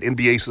gun-related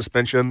NBA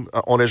suspension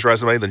on his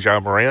resume than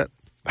John Morant.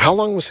 How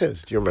long was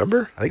his? Do you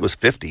remember? I think it was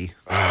 50.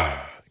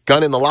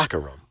 Gun in the locker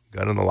room.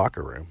 Gun in the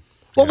locker room.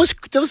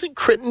 Wasn't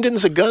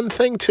Crittenden's a gun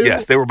thing too?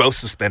 Yes, they were both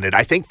suspended.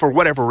 I think for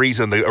whatever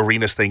reason the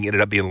Arenas thing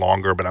ended up being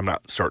longer, but I'm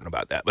not certain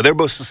about that. But they're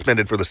both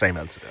suspended for the same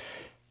incident.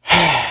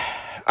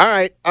 All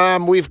right,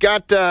 we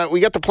got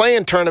the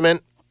play-in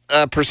tournament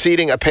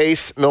proceeding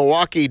apace.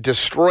 Milwaukee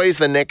destroys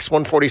the Knicks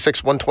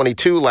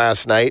 146-122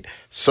 last night,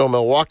 so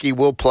Milwaukee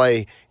will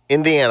play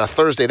Indiana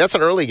Thursday. That's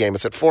an early game.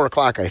 It's at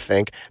 4:00, I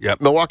think. Yep.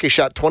 Milwaukee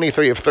shot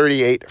 23 of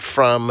 38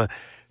 from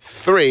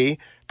 3.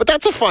 But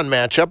that's a fun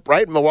matchup,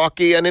 right?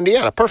 Milwaukee and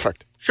Indiana.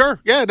 Perfect.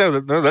 Sure. Yeah, no,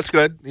 that's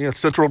good.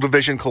 Central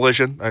Division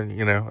collision,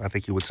 I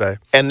think you would say.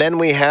 And then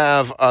we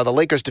have the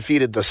Lakers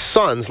defeated the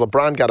Suns.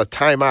 LeBron got a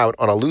timeout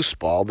on a loose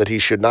ball that he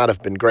should not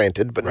have been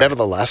granted, but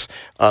nevertheless,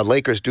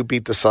 Lakers do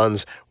beat the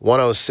Suns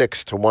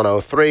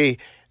 106-103.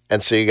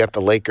 And so you got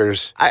the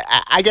Lakers.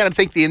 I got to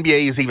think the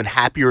NBA is even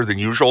happier than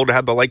usual to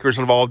have the Lakers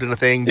involved in a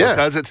thing. Yeah.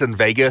 Because it's in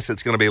Vegas,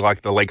 it's going to be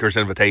like the Lakers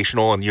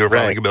Invitational, and you're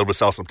finally going to be able to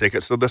sell some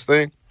tickets to this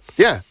thing.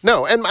 Yeah,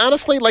 no, and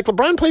honestly, like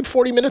LeBron played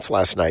 40 minutes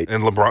last night.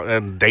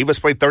 And Davis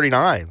played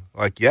 39.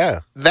 Like, yeah.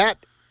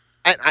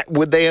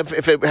 Would they have,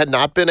 if it had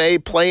not been a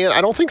play-in?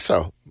 I don't think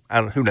so.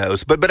 Who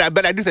knows? But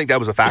I do think that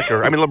was a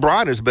factor. I mean,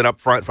 LeBron has been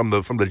up front from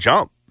the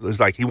jump.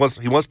 It's like he wants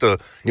to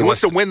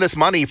win this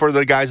money for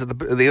the guys at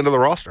the end of the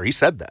roster. He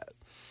said that.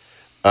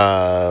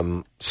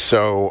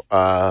 So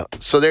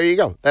there you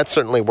go. That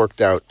certainly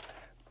worked out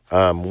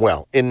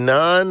well. In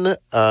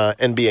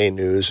non-NBA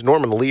news,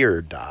 Norman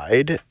Lear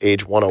died,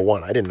 age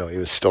 101. I didn't know he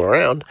was still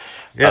around.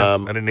 Yeah, I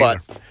didn't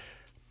either.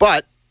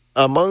 But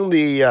among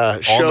the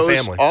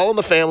shows, All in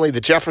the Family,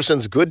 The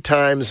Jeffersons, Good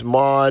Times,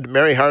 Maude,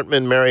 Mary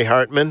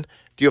Hartman.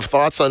 Do you have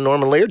thoughts on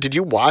Norman Lear? Did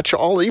you watch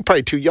all? You're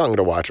probably too young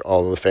to watch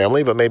All in the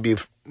Family, but maybe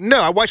you've...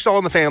 No, I watched All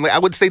in the Family. I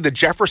would say The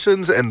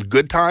Jeffersons and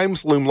Good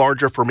Times loom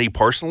larger for me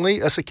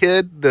personally as a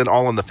kid than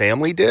All in the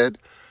Family did.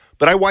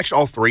 But I watched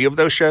all three of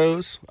those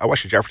shows. I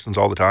watched The Jeffersons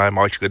all the time.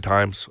 I watched Good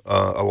Times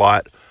a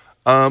lot.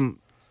 Those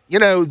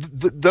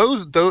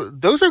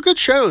are good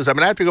shows. I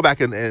mean, I have to go back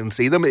and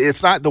see them.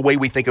 It's not the way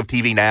we think of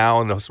TV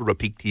now and the sort of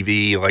peak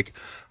TV, like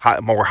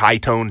more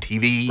high-tone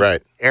TV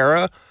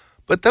era.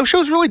 But those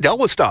shows really dealt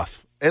with stuff.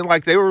 And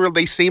like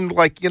they seemed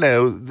like,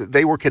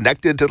 they were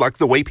connected to like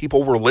the way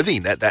people were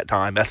living at that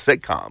time as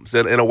sitcoms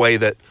in a way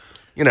that,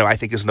 I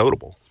think is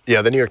notable.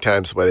 Yeah, the New York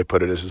Times, the way they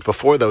put it is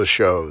before those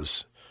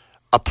shows,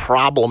 a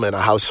problem in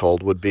a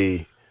household would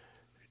be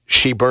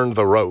she burned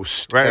the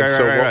roast. Right.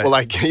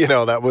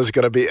 That was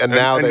going to be, and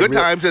now Good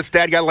Times, it's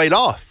dad got laid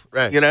off.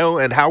 Right.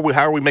 And how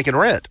are we making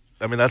rent?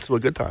 I mean, that's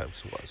what Good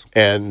Times was.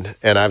 And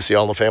obviously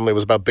All in the Family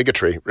was about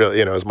bigotry,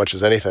 really, as much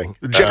as anything.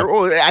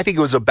 I think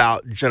it was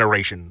about the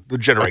generation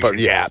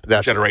gap,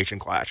 generation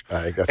clash.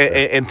 I think that's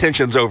and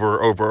tensions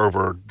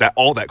over that,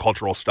 all that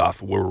cultural stuff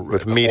were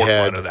with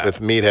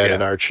Meathead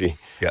and Archie.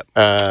 Yep.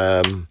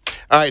 All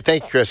right,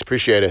 thank you, Chris.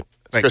 Appreciate it.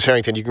 It's Chris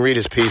Herrington. You can read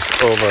his piece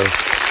over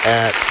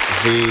at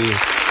the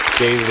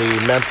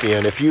Daily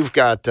Memphian. If you've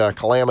got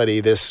calamity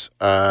this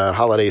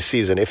holiday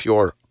season, if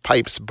your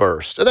pipes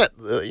burst, and that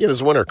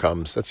as winter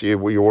comes, that's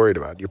what you're worried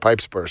about. Your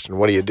pipes burst, and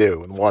what do you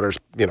do? And water's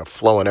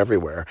flowing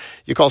everywhere.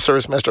 You call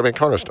Service Master by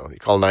Cornerstone. You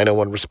call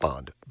 901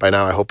 Respond. By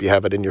now, I hope you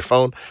have it in your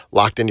phone,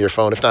 locked into your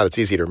phone. If not, it's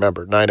easy to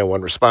remember.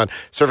 901 Respond.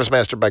 Service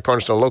Master by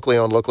Cornerstone, locally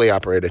owned, locally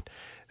operated.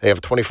 They have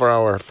a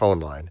 24-hour phone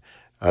line.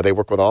 They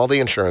work with all the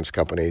insurance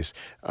companies,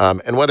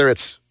 and whether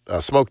it's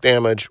smoke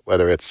damage,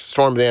 whether it's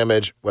storm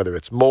damage, whether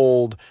it's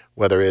mold,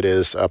 whether it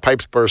is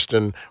pipes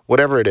bursting,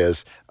 whatever it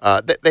is,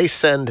 they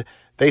send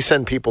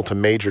people to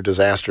major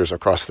disasters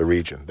across the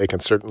region. They can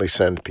certainly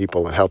send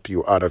people and help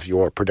you out of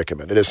your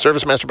predicament. It is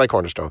Service Master by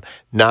Cornerstone,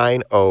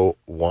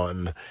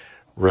 901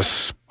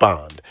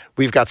 Respond.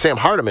 We've got Sam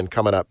Hardiman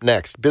coming up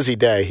next. Busy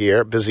day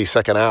here, busy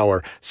second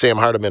hour. Sam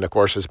Hardiman, of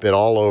course, has been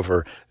all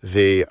over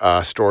the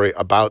story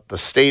about the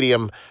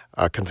stadium,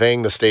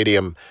 conveying the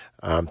stadium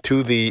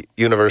to the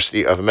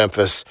University of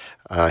Memphis.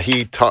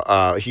 He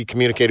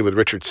communicated with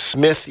Richard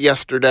Smith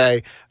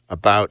yesterday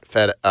about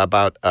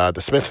the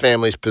Smith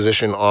family's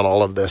position on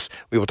all of this.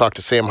 We will talk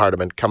to Sam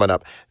Hardiman coming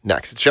up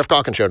next. It's Jeff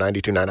Calkin Show,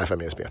 92.9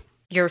 FM ESPN.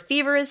 Your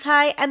fever is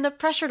high and the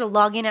pressure to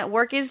log in at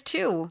work is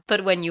too.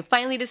 But when you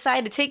finally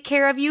decide to take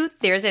care of you,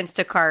 there's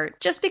Instacart.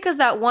 Just because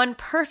that one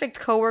perfect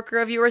coworker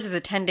of yours is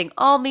attending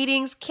all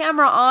meetings,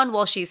 camera on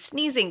while she's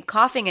sneezing,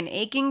 coughing, and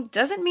aching,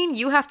 doesn't mean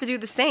you have to do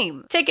the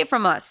same. Take it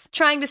from us.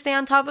 Trying to stay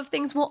on top of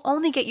things will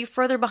only get you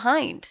further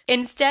behind.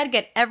 Instead,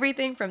 get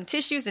everything from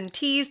tissues and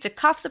teas to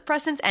cough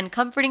suppressants and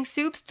comforting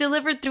soups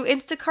delivered through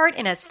Instacart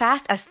in as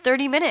fast as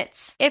 30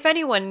 minutes. If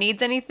anyone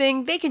needs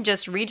anything, they can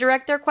just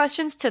redirect their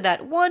questions to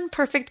that one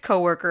perfect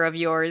coworker of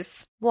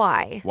yours.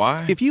 Why?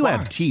 If you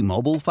have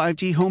T-Mobile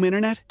 5G home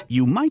internet,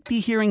 you might be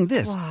hearing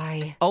this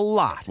a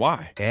lot.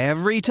 Why?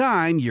 Every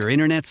time your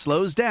internet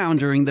slows down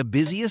during the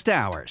busiest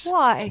hours.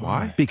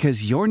 Why?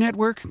 Because your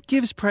network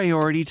gives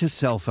priority to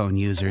cell phone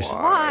users.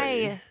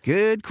 Why?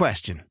 Good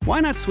question.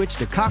 Why not switch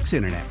to Cox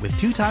Internet with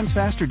 2 times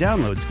faster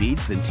download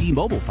speeds than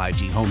T-Mobile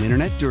 5G home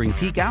internet during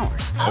peak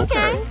hours?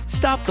 Okay.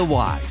 Stop the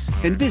whys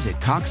and visit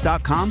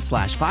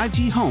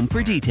cox.com/5G home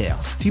for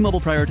details.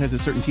 T-Mobile prioritizes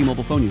certain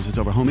T-Mobile phone users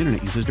over home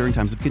internet users during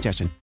times of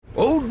congestion.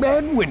 Old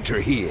Man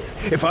Winter here.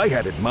 If I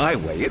had it my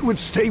way, it would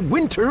stay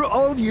winter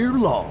all year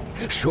long.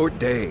 Short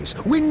days,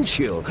 wind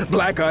chill,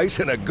 black ice,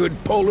 and a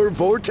good polar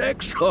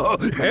vortex. Oh,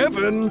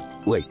 heaven.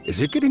 Wait,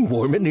 is it getting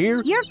warm in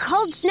here? Your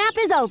cold snap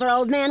is over,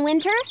 Old Man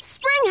Winter.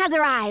 Spring has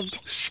arrived.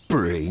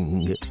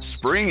 Spring.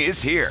 Spring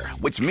is here,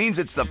 which means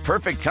it's the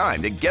perfect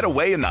time to get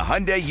away in the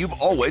Hyundai you've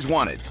always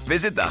wanted.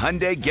 Visit the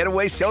Hyundai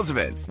Getaway Sales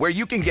Event, where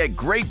you can get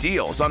great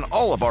deals on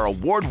all of our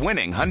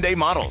award-winning Hyundai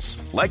models,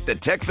 like the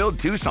tech-filled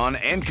Tucson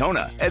and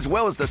Kona, as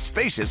well as the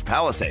spacious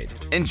Palisade.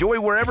 Enjoy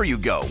wherever you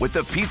go with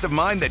the peace of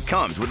mind that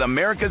comes with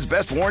America's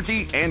best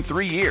warranty and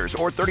 3 years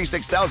or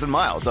 36,000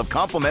 miles of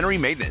complimentary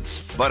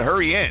maintenance. But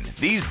hurry in,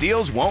 these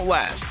deals won't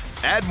last.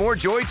 Add more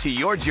joy to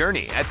your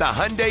journey at the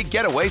Hyundai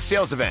Getaway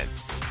Sales Event.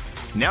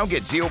 Now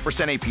get 0%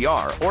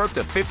 APR or up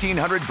to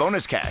 $1,500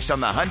 bonus cash on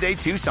the Hyundai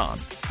Tucson.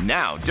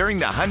 Now, during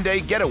the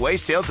Hyundai Getaway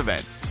Sales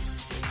Event.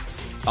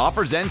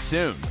 Offers end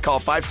soon. Call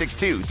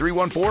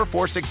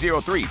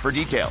 562-314-4603 for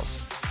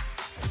details.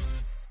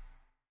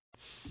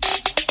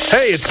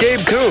 Hey, it's Gabe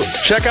Kuhn.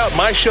 Check out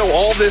my show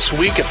all this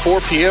week at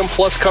 4 p.m.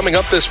 Plus, coming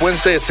up this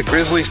Wednesday, it's the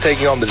Grizzlies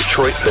taking on the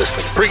Detroit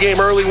Pistons.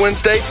 Pre-game early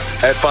Wednesday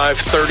at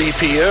 5:30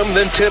 p.m.,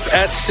 then tip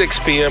at 6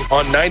 p.m.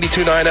 on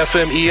 92.9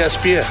 FM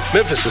ESPN,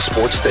 Memphis'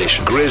 sports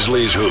station.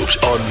 Grizzlies Hoops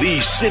on the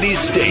City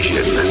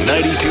Station,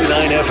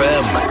 92.9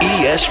 FM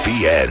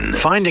ESPN.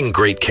 Finding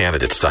great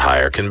candidates to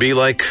hire can be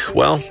like,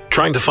 well,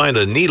 trying to find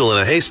a needle in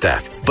a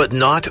haystack, but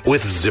not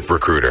with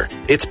ZipRecruiter.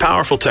 Its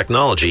powerful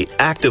technology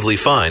actively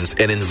finds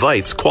and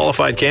invites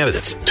qualified candidates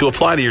to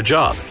apply to your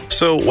job.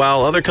 So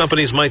while other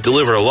companies might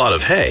deliver a lot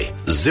of hay,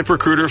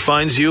 ZipRecruiter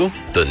finds you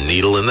the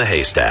needle in the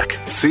haystack.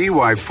 See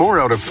why 4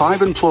 out of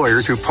 5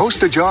 employers who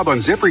post a job on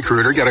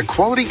ZipRecruiter get a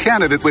quality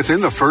candidate within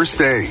the first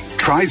day.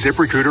 Try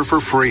ZipRecruiter for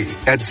free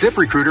at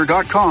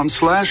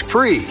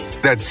ZipRecruiter.com/free.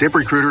 That's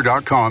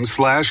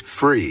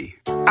ZipRecruiter.com/free.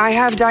 I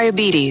have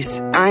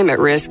diabetes. I'm at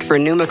risk for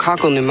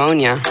pneumococcal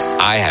pneumonia.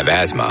 I have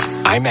asthma.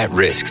 I'm at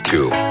risk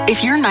too.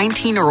 If you're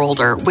 19 or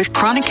older with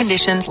chronic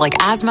conditions like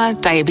asthma,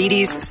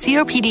 diabetes,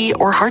 COPD,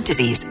 or heart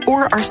disease,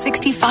 or are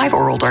 65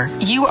 or older,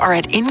 you are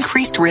at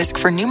increased risk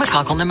for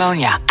pneumococcal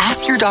pneumonia.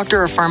 Ask your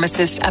doctor or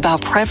pharmacist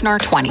about Prevnar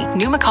 20,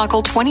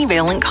 pneumococcal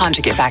 20-valent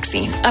conjugate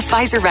vaccine, a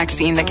Pfizer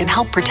vaccine that can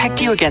help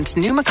protect you against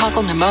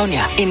pneumococcal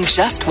pneumonia in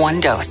just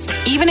one dose.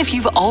 Even if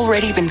you've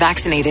already been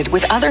vaccinated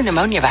with other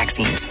pneumonia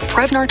vaccines,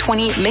 Prevnar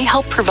 20 may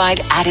help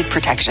provide added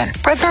protection.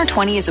 Prevnar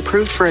 20 is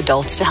approved for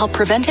adults to help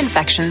prevent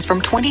infections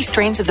from 20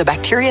 strains of the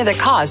bacteria that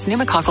cause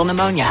pneumococcal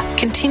pneumonia.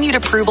 Continued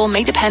approval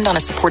may depend on a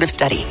supportive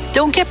study.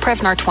 Don't get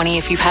Prevnar 20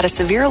 if you've had a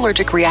severe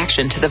allergic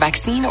reaction to the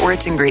vaccine or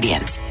its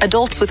ingredients.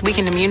 Adults with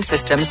weakened immune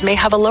systems may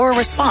have a lower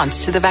response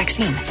to the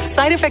vaccine.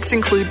 Side effects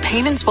include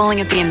pain and swelling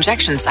at the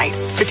injection site,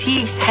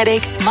 fatigue,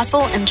 headache,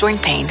 muscle, and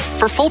joint pain.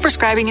 For full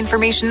prescribing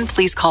information,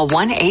 please call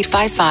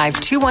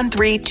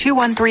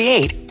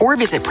 1-855-213-2138 or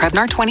visit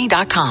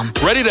Prevnar20.com.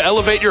 Ready to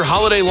elevate your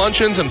holiday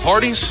luncheons and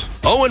parties?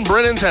 Owen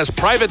Brennan's has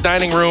private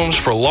dining rooms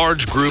for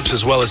large groups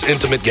as well as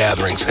intimate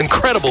gatherings,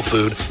 incredible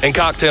food, and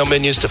cocktail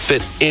menus to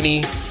fit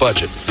any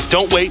budget.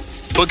 Don't wait.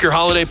 Book your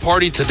holiday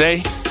party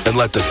today and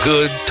let the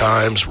good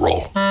times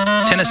roll.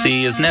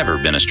 Tennessee has never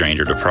been a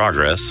stranger to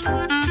progress.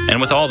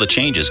 And with all the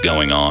changes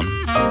going on,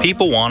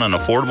 people want an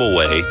affordable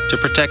way to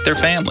protect their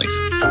families,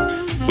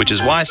 which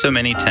is why so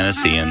many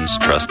Tennesseans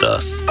trust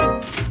us.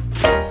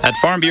 At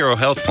Farm Bureau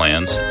Health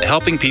Plans,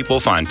 helping people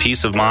find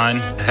peace of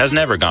mind has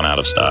never gone out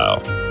of style.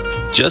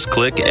 Just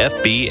click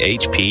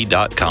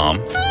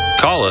FBHP.com,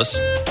 call us,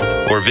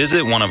 or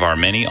visit one of our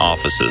many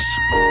offices.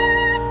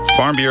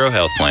 Farm Bureau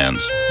Health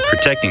Plans,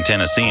 protecting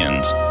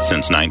Tennesseans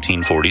since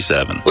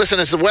 1947. Listen,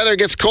 as the weather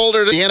gets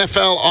colder, the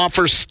NFL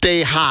offers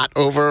stay hot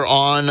over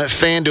on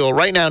FanDuel.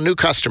 Right now, new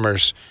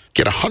customers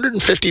get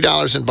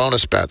 $150 in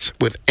bonus bets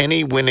with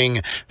any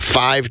winning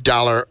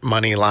 $5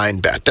 money line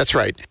bet. That's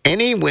right.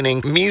 Any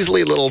winning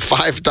measly little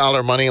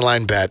 $5 money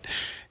line bet.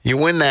 You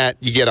win that,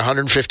 you get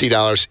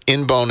 $150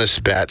 in bonus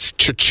bets.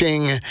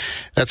 Cha-ching.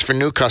 That's for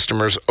new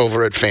customers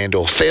over at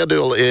FanDuel.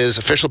 FanDuel is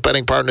official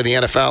betting partner of the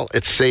NFL.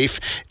 It's safe.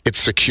 It's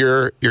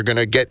secure. You're going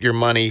to get your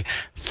money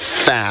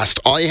fast.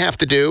 All you have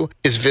to do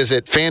is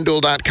visit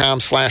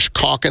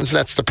FanDuel.com/Calkins.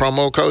 That's the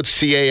promo code,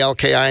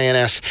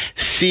 CALKINS.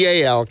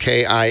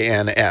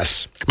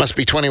 CALKINS. Must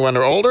be 21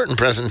 or older and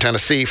present in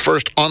Tennessee.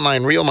 First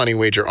online real money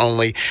wager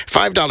only.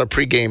 $5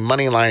 pregame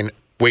money line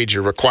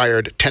wager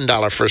required,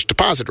 $10 first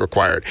deposit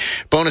required.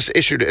 Bonus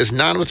issued as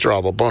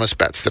non-withdrawable bonus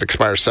bets that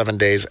expire 7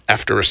 days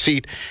after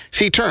receipt.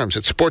 See terms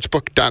at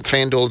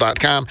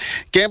sportsbook.fanduel.com.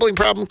 Gambling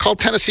problem? Call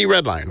Tennessee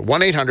Redline,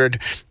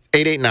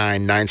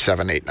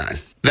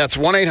 1-800-889-9789. That's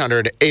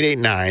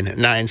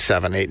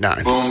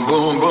 1-800-889-9789. Boom,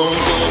 boom, boom, boom.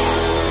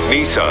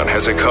 Nissan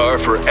has a car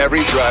for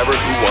every driver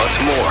who wants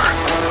more.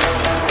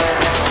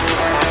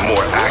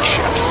 More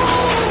action.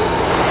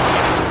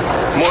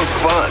 More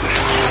fun.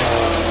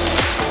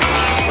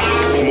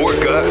 More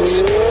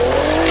guts.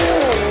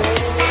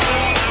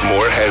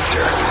 More head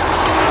turns.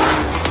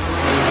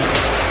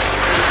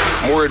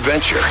 More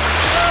adventure.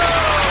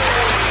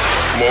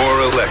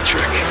 More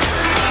electric.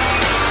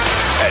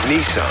 At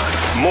Nissan,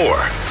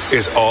 more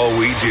is all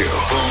we do.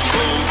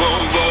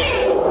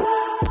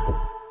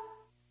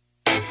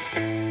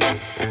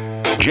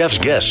 Jeff's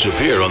guests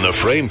appear on the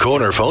Frame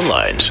Corner phone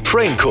lines.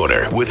 Frame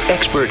Corner, with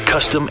expert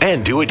custom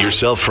and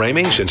do-it-yourself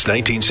framing since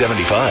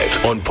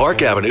 1975 on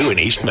Park Avenue in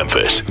East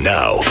Memphis.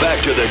 Now, back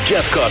to the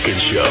Jeff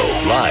Calkins Show,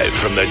 live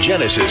from the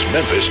Genesis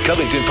Memphis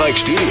Covington Pike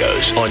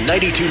Studios on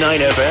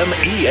 92.9 FM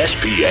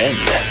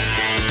ESPN.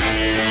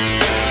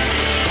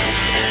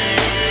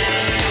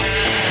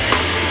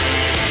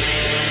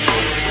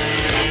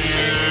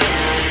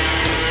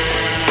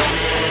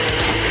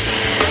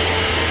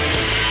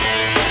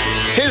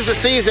 Tis the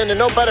season, and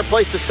no better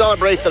place to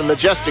celebrate than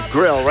Majestic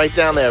Grill, right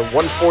down there,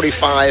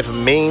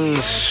 145 Main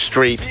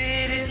Street.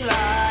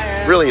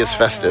 Really is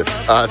festive.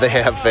 They've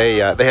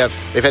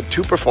had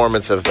two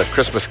performances of the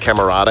Christmas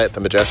Camerata at the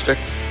Majestic.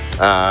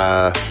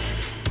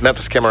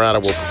 Memphis Camerata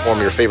will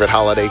perform your favorite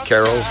holiday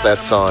carols.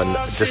 That's on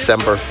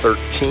December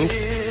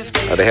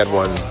 13th. They had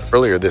one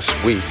earlier this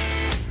week,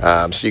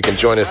 so you can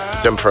join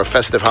them for a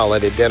festive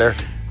holiday dinner.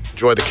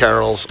 Enjoy the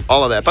carols,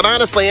 all of that. But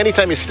honestly,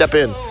 anytime you step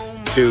in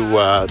to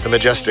the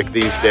Majestic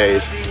these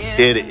days,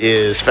 it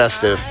is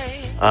festive.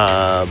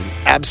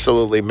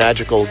 Absolutely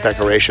magical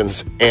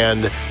decorations,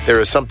 and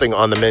there is something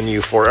on the menu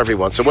for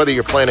everyone. So whether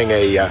you're planning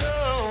a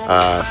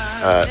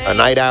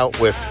night out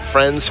with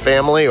friends,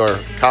 family, or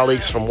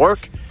colleagues from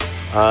work,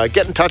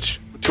 get in touch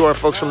to our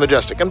folks from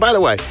Majestic. And by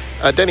the way,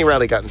 Denny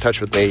Riley got in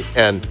touch with me,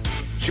 and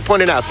she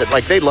pointed out that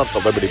they love the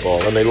Liberty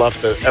Bowl, and they love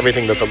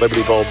everything that the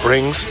Liberty Bowl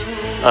brings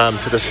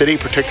to the city,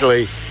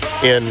 particularly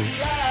in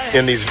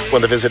these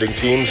when the visiting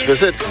teams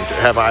visit. And to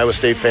have Iowa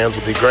State fans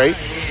will be great.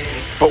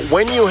 But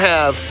when you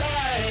have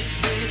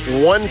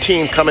one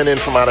team coming in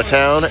from out of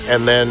town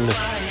and then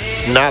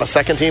not a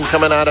second team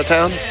coming out of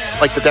town,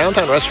 like the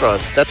downtown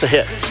restaurants, that's a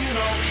hit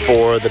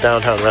for the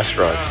downtown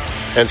restaurants.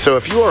 And so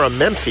if you are a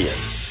Memphian,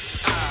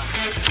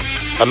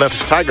 a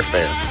Memphis Tiger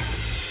fan,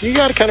 you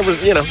got to kind of,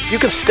 you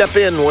can step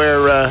in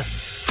where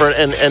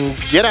and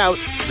get out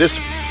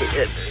this.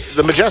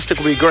 The Majestic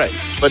will be great,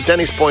 but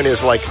Denny's point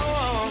is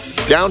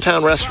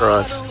downtown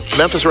restaurants,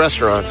 Memphis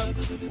restaurants,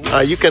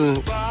 you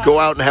can go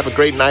out and have a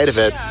great night of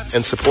it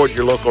and support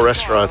your local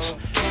restaurants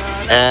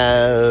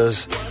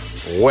as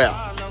well.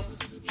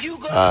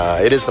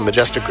 It is the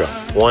Majestic Grill,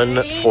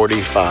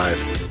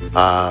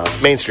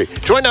 145 Main Street.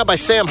 Joined now by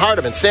Sam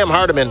Hardiman. Sam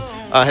Hardiman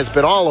has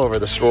been all over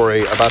the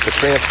story about the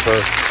transfer,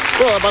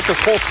 about this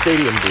whole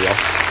stadium deal.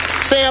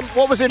 Sam,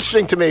 what was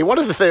interesting to me, one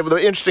of the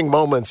interesting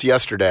moments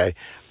yesterday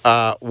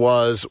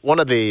was one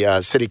of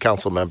the city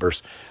council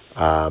members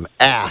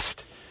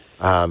asked,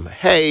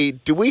 hey,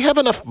 do we have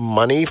enough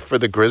money for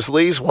the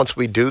Grizzlies once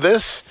we do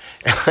this?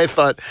 And I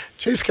thought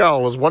Chase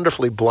Carroll was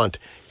wonderfully blunt.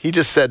 He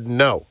just said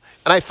no.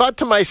 And I thought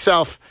to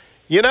myself,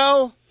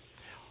 all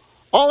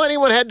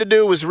anyone had to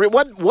do was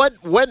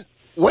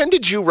when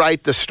did you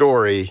write the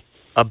story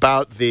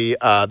about the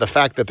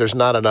fact that there's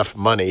not enough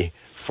money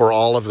for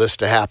all of this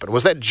to happen?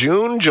 Was that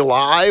June,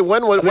 July? I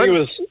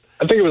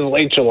think it was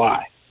late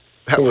July.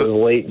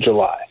 Late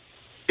July.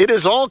 It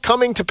is all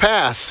coming to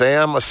pass,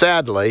 Sam,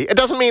 sadly. It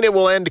doesn't mean it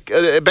will end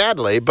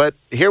badly, but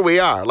here we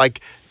are.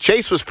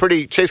 Chase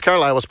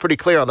Carlisle was pretty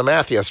clear on the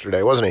math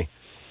yesterday, wasn't he?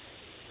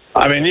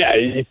 I mean, yeah,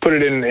 he put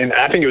it in.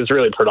 I think it was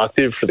really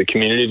productive for the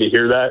community to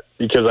hear that,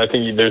 because I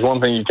think there's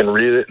one thing you can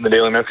read it in the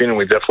Daily Memphian, and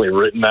we've definitely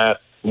written that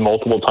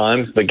multiple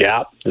times, the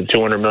gap, the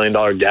 $200 million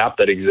gap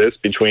that exists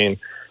between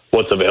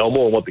what's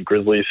available and what the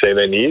Grizzlies say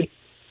they need,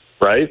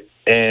 right?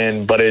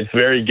 But it's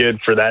very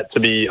good for that to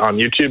be on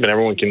YouTube, and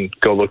everyone can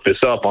go look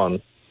this up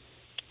on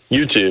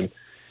YouTube.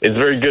 It's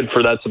very good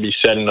for that to be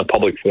said in a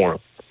public forum,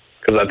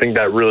 because I think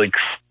that really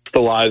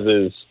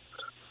crystallizes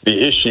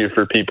the issue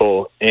for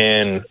people,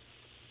 and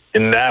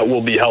that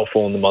will be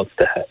helpful in the months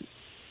ahead.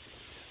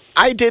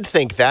 I did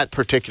think that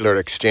particular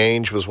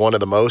exchange was one of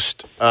the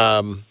most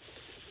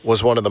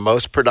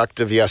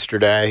productive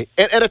yesterday,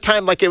 at a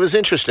time it was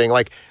interesting.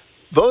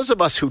 Those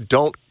of us who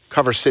don't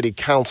cover city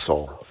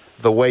council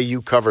the way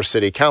you cover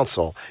city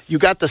council, you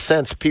got the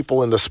sense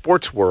people in the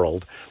sports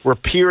world were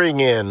peering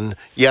in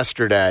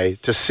yesterday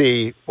to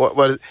see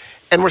what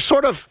and were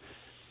sort of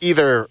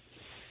either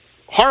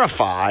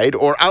horrified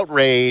or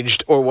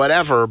outraged or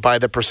whatever by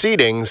the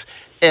proceedings.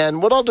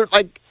 And with all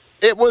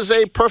it was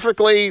a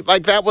perfectly,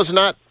 that was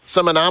not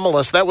some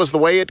anomalous, that was the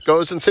way it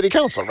goes in city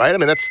council, right? I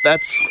mean, that's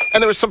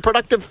and there was some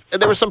productive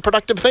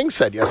things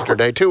said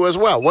yesterday too as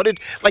well.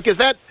 Is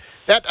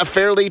that a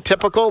fairly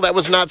typical? That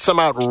was not some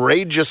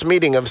outrageous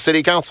meeting of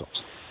city council.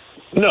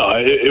 No,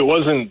 it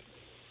wasn't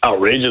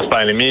outrageous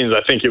by any means.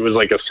 I think it was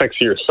a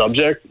sexier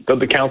subject that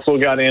the council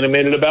got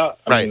animated about.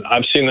 I mean,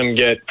 I've seen them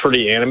get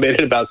pretty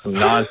animated about some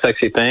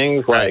non-sexy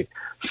things like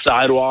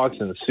sidewalks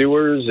and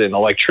sewers and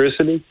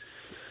electricity.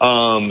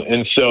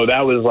 And so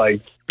that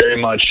was very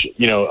much,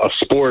 a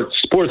sports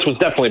was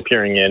definitely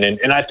peering in.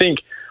 And I think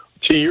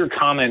to your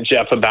comment,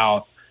 Jeff,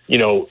 about,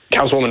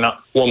 Councilwoman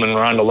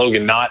Rhonda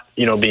Logan not,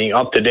 being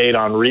up to date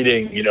on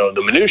reading,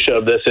 the minutia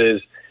of this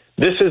has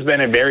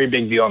been a very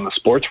big deal in the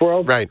sports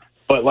world. Right.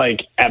 But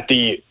at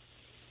the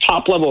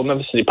top level of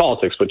Memphis city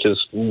politics, which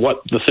is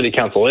what the city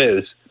council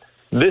is,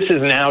 this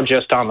is now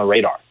just on the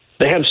radar.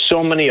 They have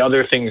so many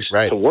other things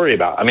to worry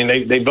about. I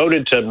mean, they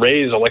voted to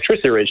raise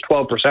electricity rates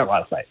 12%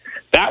 last night.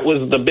 That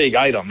was the big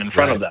item in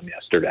front of them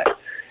yesterday.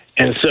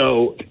 And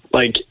so,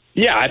 like,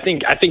 yeah, I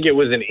think it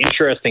was an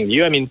interesting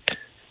view. I mean,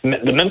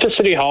 the Memphis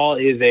City Hall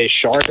is a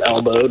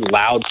sharp-elbowed,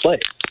 loud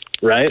place,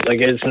 right? Like,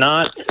 it's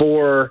not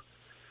for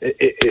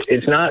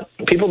it's not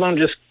people don't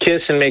just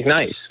kiss and make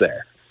nice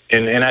there.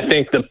 And I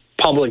think the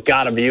public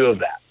got a view of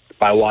that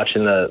by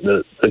watching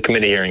the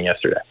committee hearing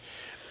yesterday.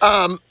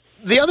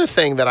 The other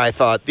thing that I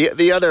thought,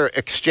 the other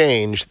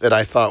exchange that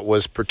I thought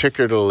was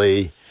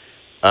particularly,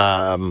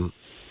 that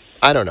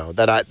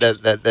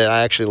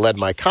I actually led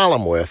my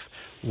column with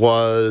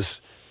was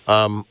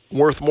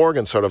Worth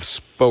Morgan sort of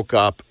spoke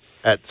up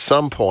at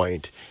some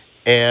point,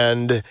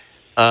 and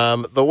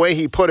the way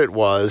he put it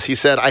was, he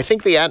said, "I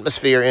think the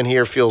atmosphere in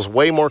here feels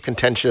way more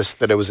contentious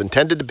than it was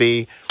intended to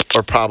be,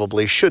 or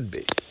probably should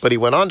be." But he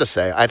went on to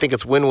say, "I think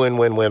it's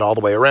win-win-win-win all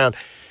the way around.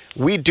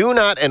 We do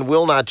not and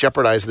will not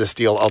jeopardize this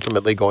deal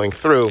ultimately going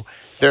through.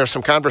 There are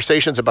some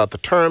conversations about the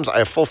terms. I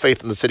have full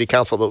faith in the city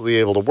council that we'll be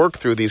able to work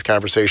through these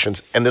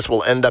conversations, and this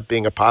will end up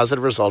being a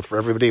positive result for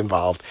everybody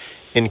involved,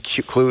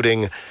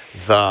 including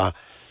the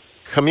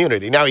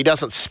community." Now, he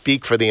doesn't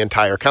speak for the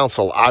entire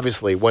council,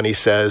 obviously, when he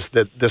says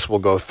that this will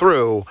go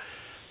through.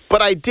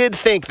 But I did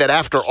think that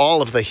after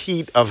all of the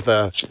heat of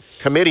the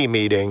committee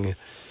meeting,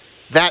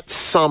 that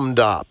summed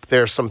up.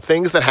 There are some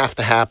things that have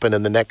to happen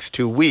in the next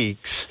 2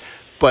 weeks,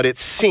 but it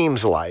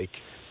seems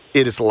like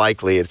it is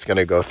likely it's going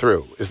to go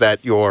through. Is that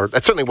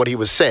that's certainly what he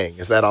was saying.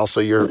 Is that also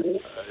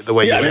the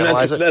way you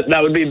analyze it?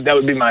 That would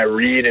be my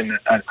read and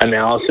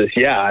analysis.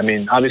 Yeah, I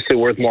mean, obviously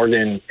Worth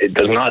Morgan, it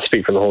does not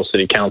speak for the whole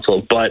city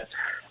council, but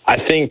I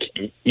think,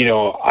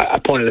 I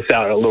pointed this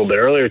out a little bit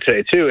earlier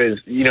today too, is,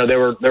 there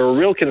were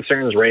real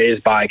concerns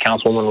raised by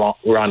Councilwoman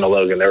Rhonda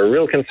Logan. There were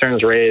real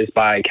concerns raised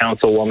by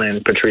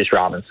Councilwoman Patrice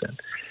Robinson.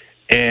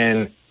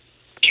 And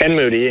Ken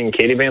Moody and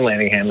Katie Van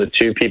Lanningham, the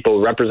two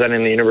people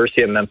representing the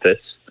University of Memphis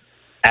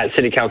at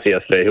City Council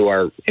yesterday, who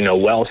are,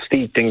 well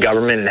steeped in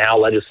government and how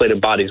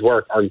legislative bodies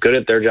work, are good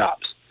at their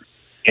jobs.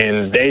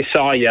 And they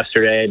saw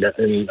yesterday that,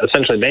 and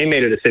essentially they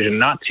made a decision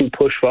not to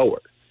push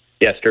forward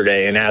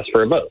yesterday and ask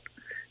for a vote.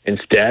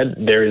 Instead,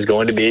 there is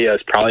going to be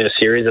probably a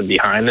series of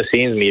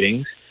behind-the-scenes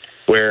meetings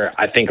where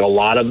I think a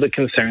lot of the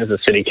concerns the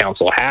City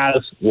Council has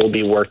will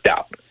be worked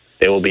out.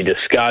 They will be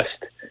discussed,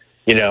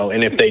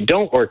 and if they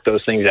don't work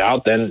those things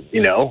out, then,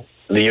 the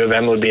U of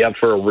M would be up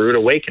for a rude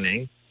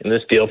awakening and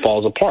this deal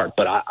falls apart.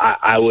 But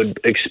I would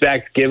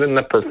expect, given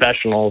the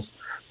professionals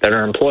that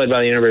are employed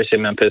by the University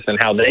of Memphis and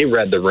how they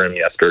read the room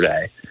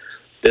yesterday,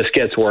 this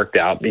gets worked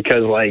out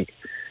because,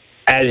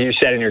 as you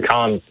said in your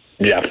column,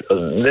 Jeff,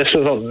 this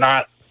was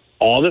not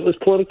all that was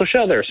political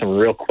show. There are some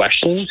real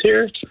questions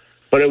here,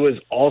 but it was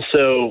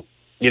also,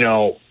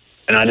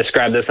 and I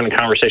described this in a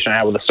conversation I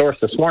had with a source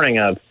this morning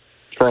of,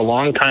 for a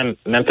long time,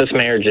 Memphis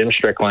Mayor Jim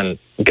Strickland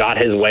got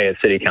his way at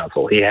City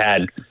Council. He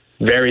had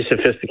very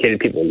sophisticated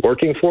people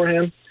working for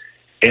him,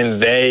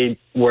 and they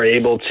were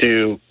able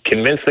to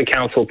convince the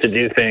council to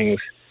do things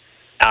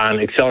on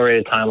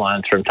accelerated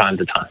timelines from time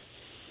to time.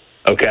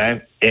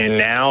 Okay? And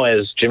now,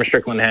 as Jim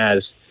Strickland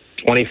has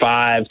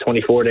 25,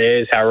 24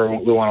 days, however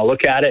we want to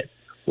look at it,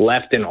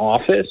 left in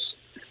office,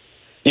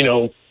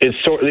 the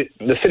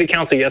city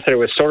council yesterday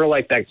was sort of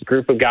like that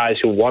group of guys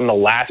who won the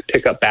last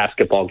pickup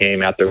basketball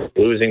game after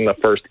losing the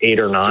first 8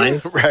 or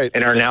 9 right.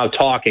 and are now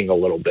talking a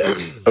little bit.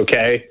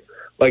 Okay.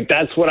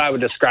 That's what I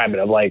would describe it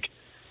of.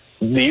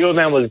 The U of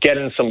M was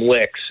getting some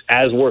licks,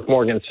 as Worth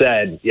Morgan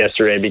said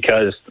yesterday,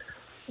 because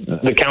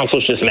the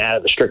council's just mad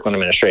at the Strickland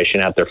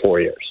administration after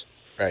 4 years.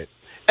 Right.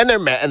 And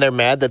they're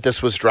mad that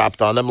this was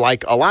dropped on them,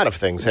 like a lot of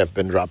things have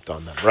been dropped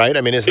on them, right?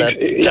 I mean,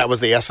 that was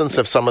the essence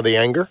of some of the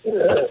anger?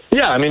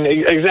 Yeah, I mean,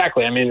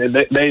 exactly. I mean,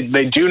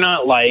 they do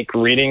not like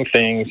reading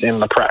things in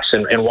the press.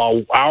 And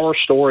while our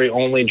story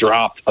only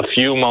dropped a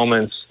few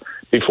moments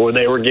before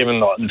they were given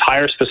the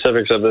entire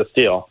specifics of this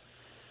deal,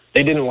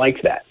 they didn't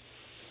like that.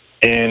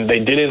 And they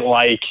hadn't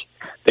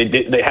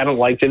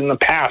liked it in the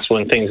past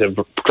when things have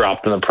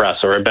dropped in the press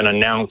or have been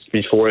announced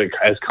before it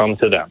has come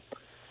to them.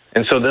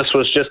 And so this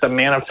was just a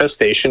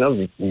manifestation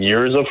of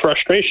years of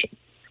frustration.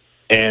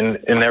 And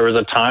there was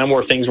a time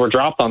where things were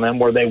dropped on them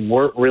where they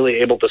weren't really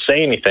able to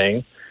say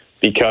anything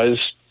because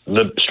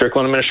the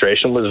Strickland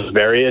administration was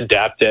very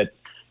adept at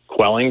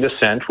quelling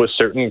dissent with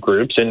certain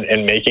groups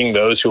and making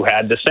those who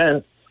had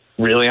dissent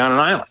really on an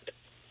island.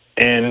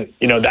 And,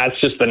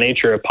 that's just the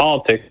nature of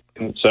politics.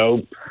 And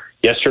so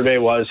yesterday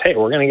was, hey,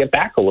 we're going to get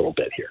back a little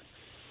bit here.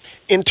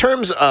 In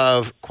terms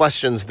of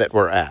questions that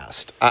were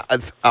asked,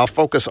 I'll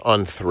focus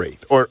on 3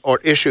 or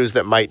issues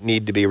that might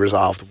need to be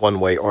resolved one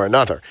way or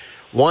another.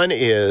 One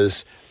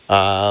is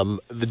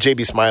the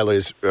J.B.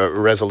 Smiley's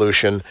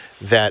resolution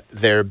that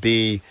there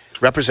be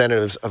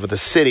representatives of the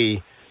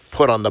city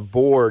put on the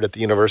board at the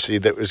university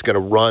that was going to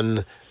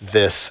run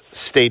this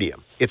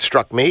stadium. It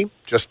struck me,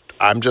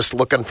 I'm just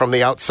looking from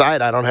the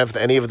outside. I don't have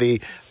any of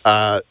the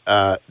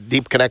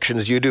deep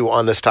connections you do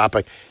on this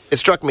topic. It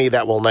struck me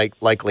that will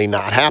likely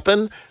not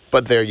happen.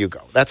 But there you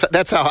go.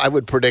 That's how I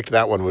would predict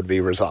that one would be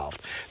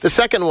resolved. The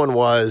second one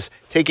was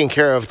taking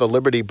care of the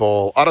Liberty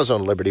Bowl,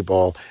 AutoZone Liberty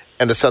Bowl,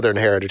 and the Southern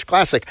Heritage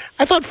Classic.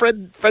 I thought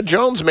Fred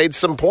Jones made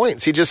some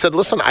points. He just said,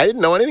 listen, I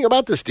didn't know anything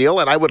about this deal,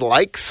 and I would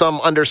like some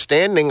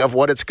understanding of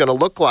what it's going to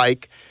look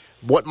like,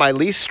 what my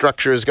lease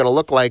structure is going to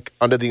look like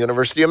under the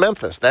University of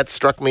Memphis. That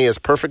struck me as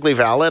perfectly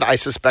valid. I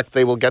suspect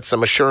they will get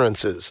some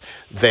assurances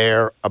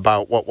there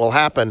about what will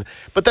happen.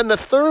 But then the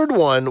third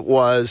one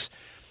was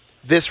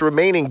this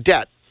remaining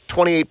debt,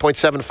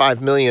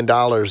 $28.75 million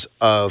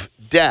of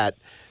debt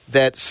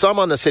that some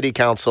on the city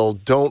council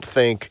don't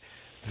think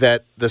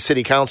that the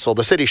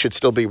city should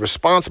still be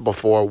responsible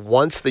for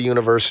once the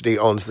university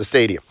owns the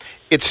stadium.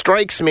 It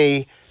strikes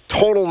me,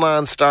 total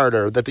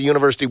non-starter, that the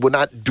university would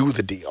not do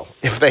the deal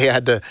if they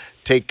had to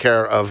take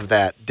care of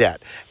that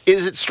debt.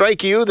 Does it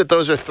strike you that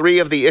those are three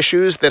of the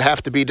issues that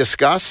have to be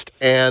discussed?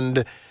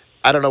 And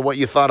I don't know what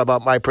you thought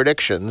about my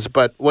predictions,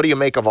 but what do you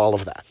make of all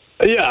of that?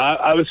 Yeah,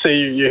 I would say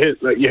you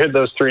hit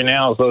those three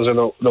nails. Those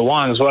are the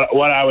ones.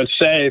 What I would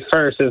say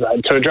first is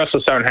to address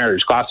the Southern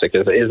Heritage Classic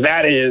is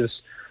that is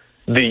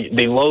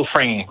the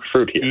low-hanging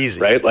fruit here, easy,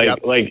 right?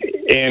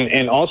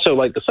 And also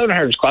like the Southern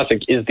Heritage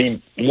Classic is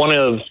one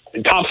of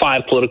the top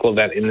 5 political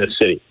event in this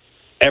city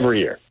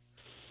every year,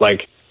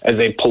 like as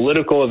a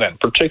political event,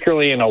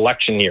 particularly in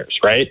election years,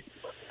 right?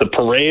 The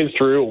parade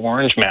through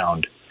Orange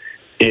Mound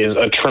is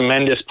a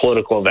tremendous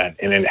political event,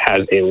 and it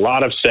has a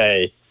lot of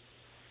say.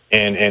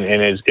 And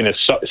is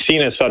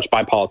seen as such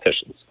by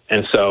politicians,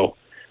 and so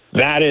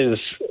that event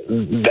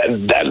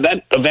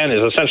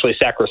is essentially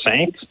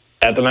sacrosanct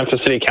at the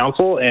Memphis City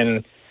Council,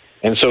 and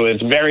so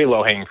it's very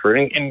low hanging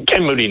fruit. And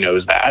Ken Moody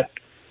knows that,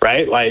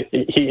 right? Like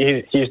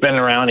he's been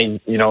around.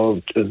 Son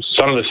of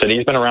the city.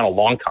 He's been around a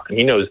long time.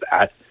 He knows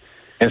that,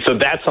 and so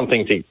that's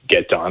something to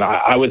get done.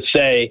 I would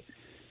say,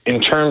 in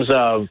terms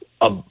of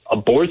a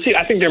board seat,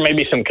 I think there may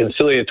be some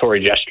conciliatory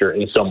gesture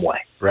in some way,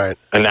 right?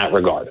 In that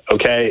regard,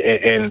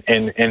 okay, and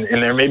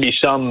there may be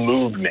some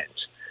movement,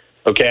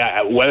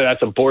 okay. Whether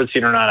that's a board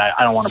seat or not,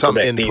 I don't want to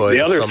predict.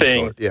 The other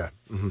thing, sort. Yeah,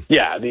 mm-hmm.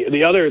 Yeah.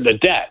 The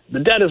debt. The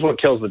debt is what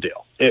kills the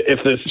deal.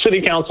 If the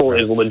city council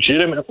is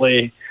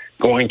legitimately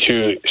going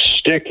to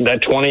stick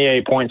that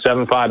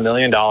 $28.75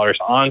 million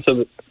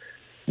onto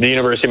the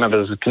University of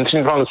Memphis,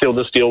 continue on the deal,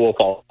 this deal will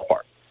fall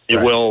apart.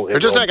 They're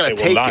just not going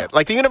to take it.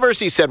 Like the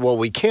university said, well,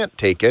 we can't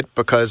take it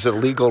because of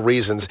legal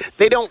reasons.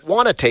 They don't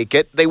want to take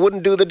it. They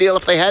wouldn't do the deal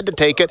if they had to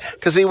take it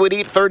because he would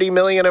eat $30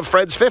 million of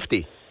Fred's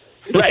 50.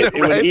 Right.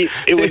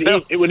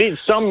 It would eat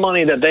some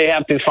money that they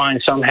have to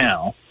find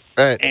somehow.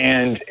 Right.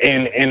 And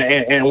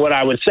what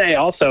I would say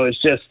also is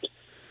just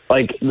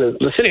like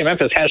the city of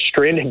Memphis has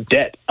stranded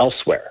debt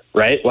elsewhere,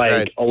 right?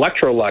 Like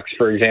Electrolux,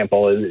 for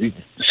example, the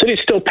city's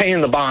still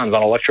paying the bonds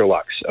on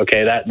Electrolux.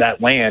 Okay,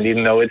 that land,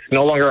 even though it's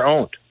no longer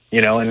owned.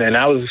 And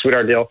that was a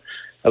sweetheart deal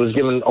that was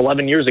given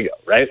 11 years ago,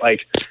 right? Like,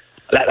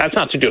 that's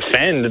not to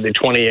defend the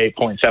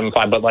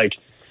 28.75, but, like,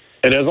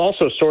 it is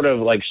also sort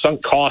of, like,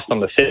 sunk cost on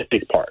the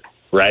city's part,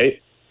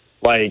 right?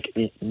 Like,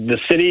 the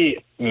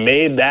city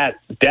made that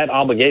debt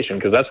obligation,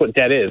 because that's what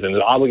debt is, and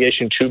an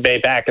obligation to pay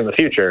back in the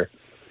future,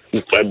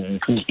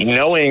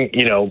 knowing,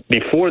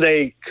 before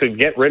they could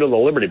get rid of the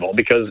Liberty Bowl,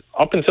 because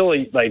up until,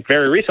 like,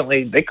 very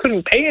recently, they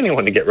couldn't pay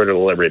anyone to get rid of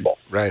the Liberty Bowl.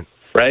 Right.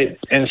 Right?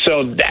 And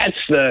so that's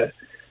the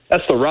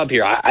rub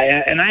here.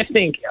 I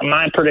think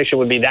my prediction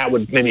would be that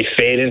would maybe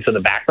fade into the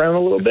background a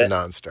little bit. It's a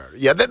non-starter.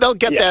 Yeah, they'll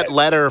get that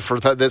letter for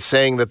that's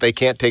saying that they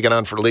can't take it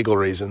on for legal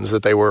reasons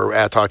that they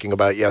were talking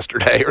about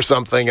yesterday or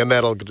something, and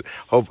that'll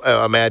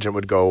imagine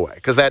would go away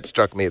because that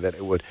struck me that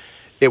it would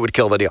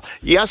kill the deal.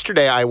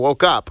 Yesterday, I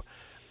woke up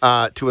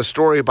to a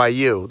story by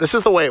you. This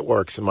is the way it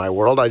works in my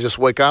world. I just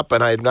wake up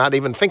and I'm not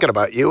even thinking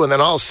about you, and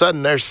then all of a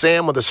sudden there's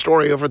Sam with a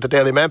story over at the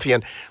Daily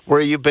Memphian where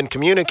you've been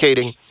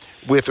communicating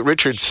with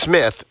Richard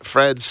Smith,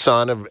 Fred's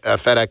son, a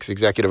FedEx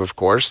executive, of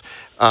course,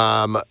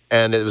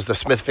 and it was the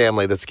Smith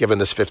family that's given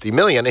this $50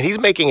 million, and he's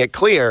making it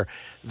clear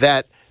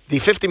that the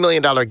 $50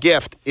 million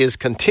gift is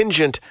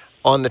contingent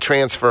on the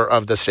transfer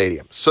of the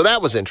stadium. So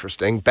that was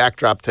interesting,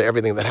 backdrop to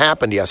everything that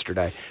happened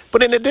yesterday.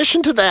 But in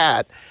addition to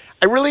that,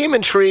 I really am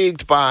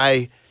intrigued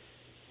by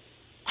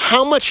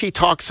how much he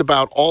talks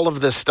about all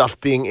of this stuff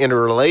being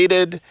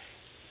interrelated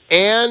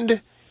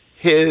and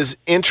his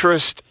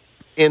interest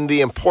in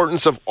the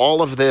importance of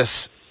all of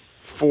this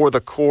for the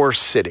core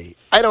city.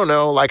 I don't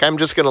know, I'm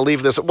just going to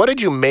leave this. What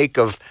did you make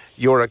of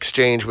your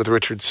exchange with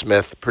Richard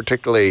Smith,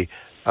 particularly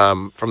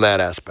from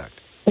that aspect?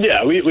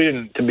 Yeah, we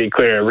didn't, to be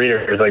clear,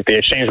 readers, the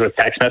exchange with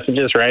text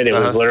messages, right? It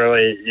was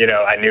literally,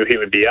 I knew he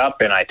would be up,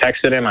 and I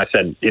texted him. I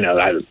said,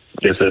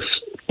 is this,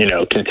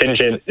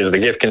 contingent, is the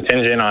gift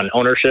contingent on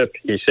ownership?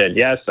 He said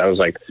yes. I was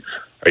like,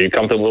 are you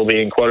comfortable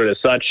being quoted as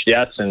such?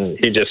 Yes. And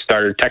he just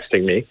started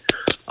texting me.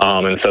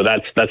 And so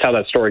that's how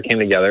that story came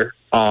together.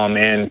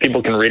 And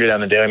people can read it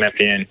on the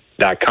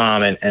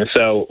dailymemphian.com. And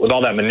so with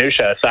all that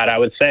minutia aside, I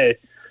would say,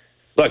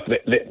 look,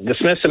 the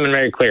Smiths have been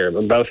very clear,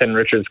 both in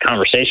Richard's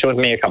conversation with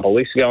me a couple of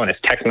weeks ago and his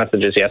text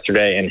messages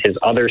yesterday and his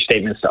other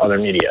statements to other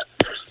media,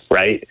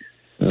 right?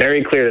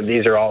 Very clear that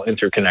these are all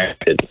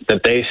interconnected,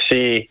 that they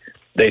see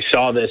they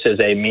saw this as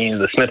a means,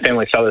 the Smith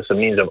family saw this as a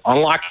means of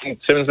unlocking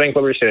Simmons Bank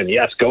Liberty City. And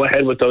yes, go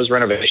ahead with those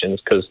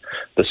renovations because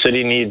the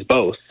city needs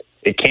both.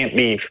 It can't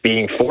be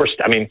being forced.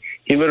 I mean,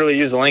 he literally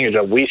used the language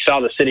of, we saw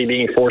the city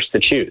being forced to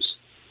choose,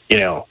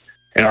 in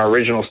our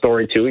original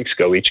story 2 weeks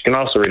ago, which you can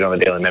also read on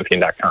the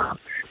dailymemphian.com.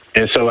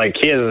 And so,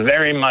 he has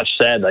very much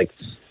said,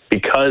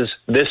 because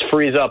this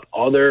frees up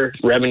other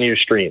revenue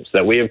streams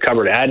that we have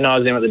covered ad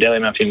nauseum at the Daily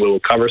Memphian, we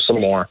will cover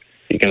some more.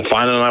 You can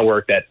find them in my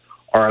work that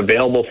are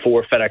available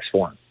for FedEx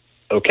Forum,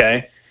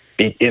 okay?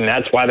 And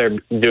that's why they're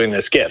doing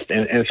this gift.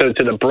 And so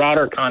to the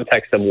broader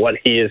context of what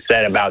he has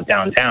said about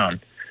downtown,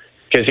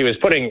 because he was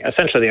putting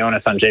essentially the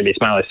onus on J.B.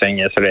 Smiley, saying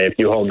yesterday, if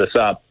you hold this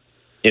up,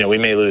 we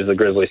may lose the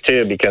Grizzlies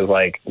too, because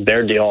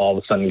their deal all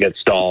of a sudden gets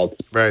stalled,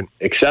 right,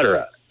 et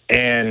cetera.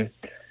 And,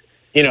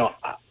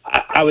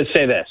 I would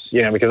say this,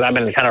 because I've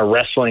been kind of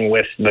wrestling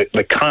with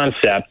the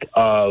concept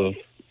of,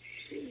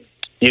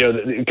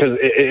 because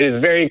it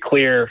is very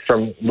clear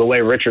from the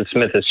way Richard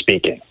Smith is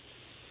speaking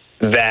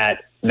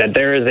that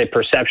there is a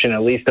perception,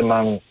 at least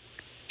among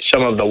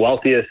some of the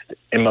wealthiest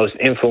and most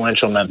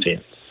influential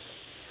Memphians,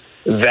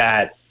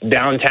 that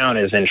downtown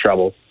is in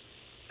trouble,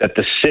 that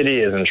the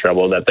city is in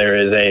trouble, that there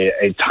is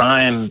a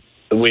time,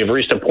 we've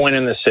reached a point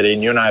in the city,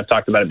 and you and I have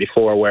talked about it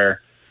before,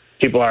 where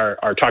people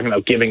are talking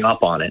about giving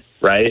up on it,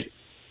 right?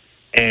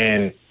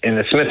 And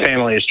the Smith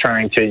family is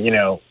trying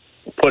to,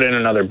 put in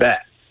another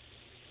bet.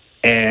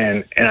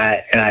 And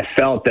I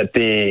felt that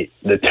the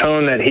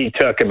tone that he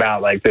took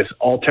about this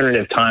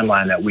alternative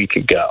timeline that we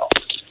could go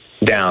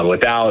down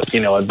without,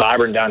 a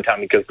vibrant downtown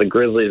because the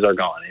Grizzlies are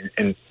gone.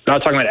 And not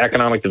talking about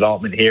economic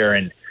development here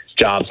and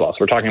jobs loss.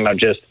 We're talking about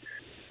just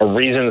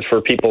reasons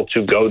for people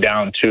to go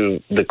down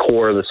to the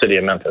core of the city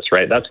of Memphis,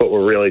 right? That's what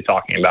we're really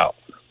talking about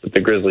with the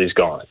Grizzlies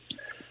gone.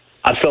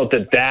 I felt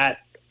that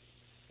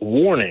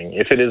warning,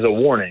 if it is a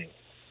warning,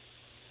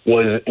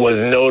 was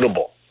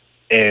notable.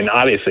 And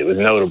obviously it was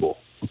notable.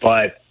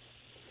 But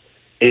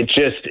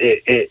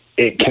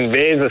it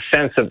conveys a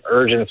sense of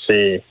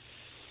urgency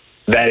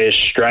that is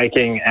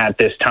striking at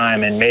this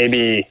time and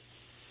maybe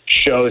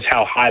shows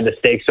how high the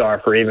stakes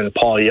are for even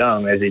Paul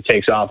Young as he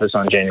takes office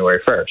on January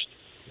 1st.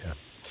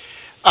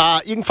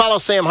 You can follow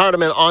Sam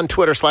Hardiman on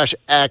Twitter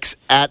 /X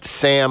at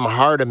Sam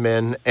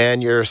Hardiman,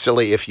 and you're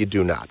silly if you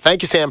do not.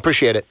 Thank you, Sam.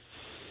 Appreciate it.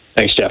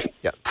 Thanks, Jeff.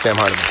 Yeah, Sam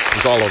Hardiman.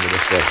 He's all over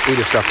this stuff. We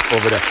just stuff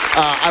over there.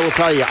 I will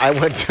tell you, I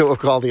went to a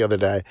call the other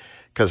day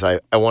because I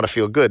want to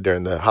feel good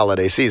during the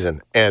holiday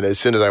season. And as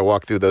soon as I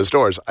walk through those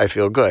doors, I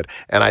feel good.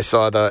 And I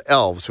saw the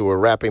elves who were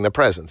wrapping the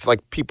presents.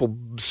 People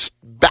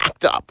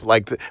backed up.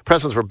 The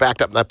presents were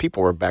backed up. Not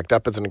people were backed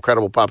up. It's an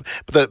incredible pop.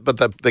 But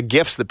the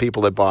gifts that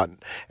people had bought.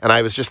 And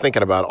I was just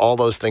thinking about all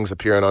those things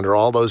appearing under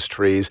all those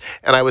trees.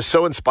 And I was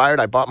so inspired,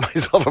 I bought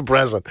myself a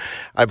present.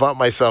 I bought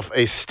myself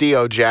a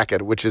Stio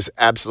jacket, which is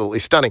absolutely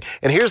stunning.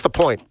 And here's the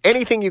point.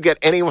 Anything you get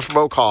anyone from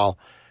Oak Hall,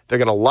 they're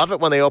going to love it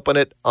when they open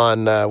it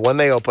on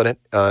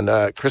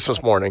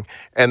Christmas morning,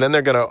 and then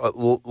they're going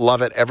to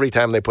love it every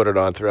time they put it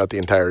on throughout the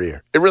entire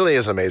year. It really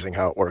is amazing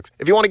how it works.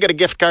 If you want to get a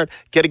gift card,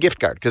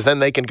 because then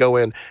they can go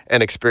in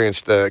and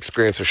experience the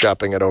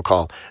shopping at Oak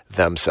Hall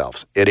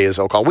themselves. It is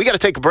Oak Hall. We got to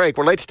take a break.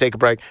 We're late to take a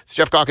break. It's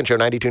Jeff Calkins Show,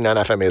 92.9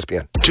 FM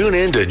ESPN. Tune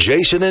in to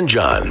Jason and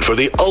John for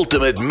the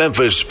ultimate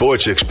Memphis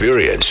sports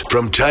experience.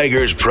 From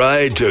Tigers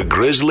pride to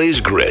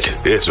Grizzlies grit,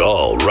 it's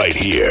all right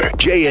here.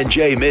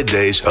 J&J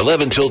Middays,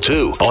 11 till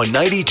 2 on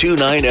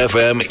 92.9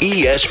 FM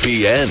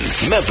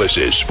ESPN,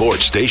 Memphis'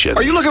 sports station.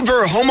 Are you looking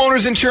for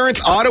homeowners insurance,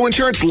 auto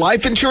insurance,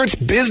 life insurance,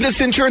 business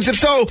insurance? If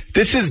so,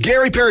 this is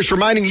Gary Parrish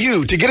reminding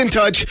you to get in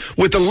touch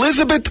with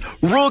Elizabeth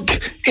Rook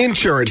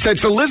Insurance.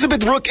 That's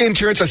Elizabeth Rook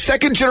Insurance, a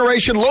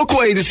second-generation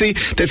local agency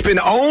that's been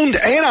owned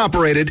and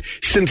operated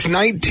since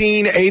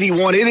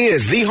 1981. It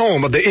is the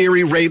home of the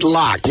Erie Rate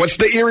Lock. What's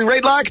the Erie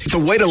Rate Lock? It's a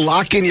way to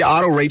lock in your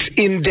auto rates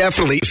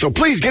indefinitely. So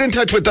please get in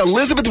touch with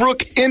Elizabeth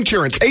Rook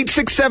Insurance,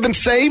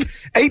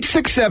 867-SAVE,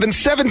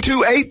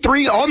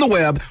 867-7283 on the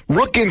web,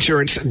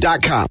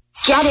 rookinsurance.com.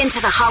 Get into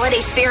the holiday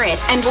spirit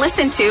and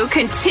listen to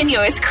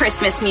continuous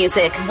Christmas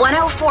music.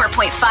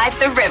 104.5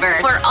 The River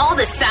for all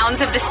the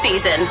sounds of the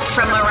season,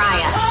 from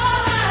Mariah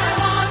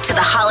to the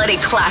holiday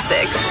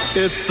classics.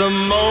 It's the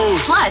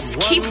most. Plus,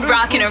 keep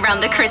rocking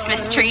around the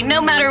Christmas tree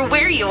no matter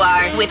where you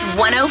are with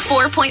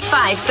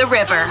 104.5 The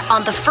River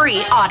on the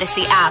free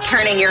Odyssey app.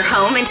 Turning your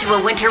home into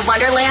a winter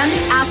wonderland?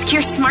 Ask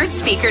your smart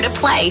speaker to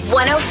play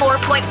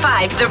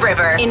 104.5 The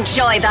River.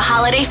 Enjoy the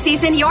holiday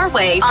season your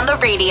way on the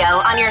radio,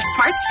 on your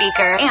smart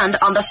speaker, and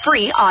on the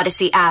free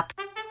Odyssey app.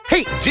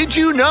 Hey, did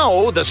you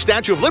know the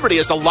Statue of Liberty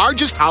is the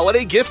largest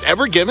holiday gift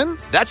ever given?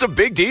 That's a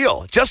big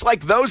deal, just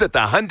like those at the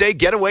Hyundai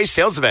Getaway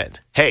Sales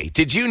Event. Hey,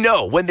 did you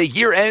know when the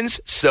year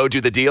ends, so do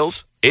the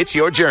deals? It's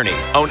your journey.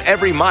 Own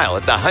every mile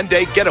at the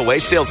Hyundai Getaway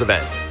Sales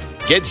Event.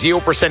 Get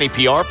 0%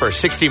 APR for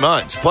 60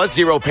 months, plus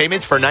 0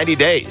 payments for 90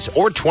 days,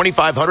 or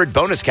 $2,500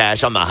 bonus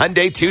cash on the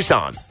Hyundai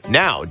Tucson.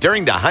 Now,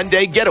 during the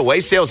Hyundai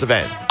Getaway Sales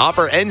Event.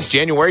 Offer ends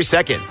January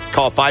 2nd.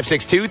 Call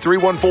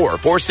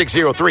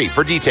 562-314-4603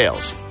 for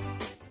details.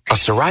 A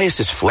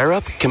psoriasis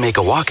flare-up can make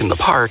a walk in the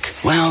park,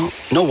 well,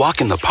 no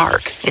walk in the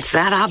park. It's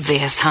that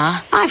obvious,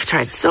 huh? I've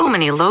tried so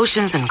many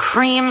lotions and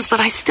creams, but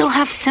I still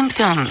have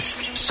symptoms.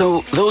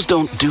 So those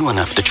don't do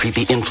enough to treat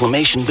the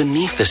inflammation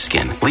beneath the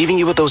skin, leaving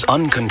you with those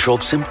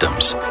uncontrolled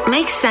symptoms.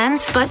 Makes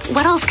sense, but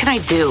what else can I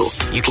do?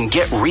 You can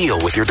get real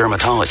with your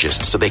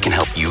dermatologist so they can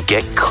help you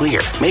get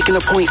clear. Make an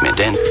appointment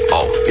and,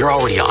 you're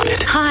already on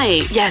it.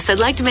 Hi, yes, I'd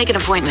like to make an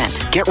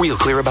appointment. Get real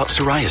clear about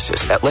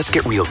psoriasis at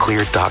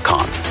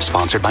letsgetrealclear.com.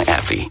 Sponsored by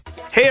AbbVie.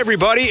 Hey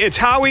everybody, it's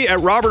Howie at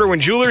Robert Irwin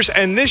Jewelers,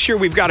 and this year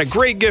we've got a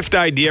great gift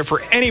idea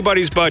for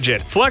anybody's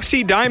budget.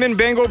 Flexi Diamond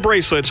Bangle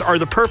Bracelets are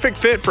the perfect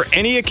fit for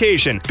any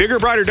occasion. Bigger,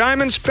 brighter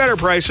diamonds, better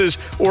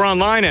prices, or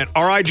online at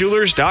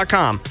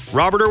rijewelers.com.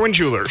 Robert Irwin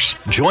Jewelers.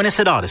 Join us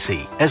at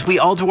Odyssey as we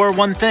all do our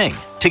one thing.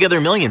 Together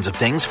millions of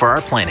things for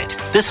our planet.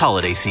 This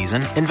holiday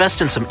season,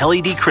 invest in some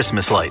LED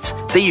Christmas lights.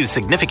 They use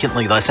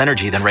significantly less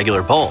energy than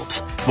regular bulbs.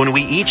 When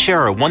we each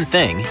share our one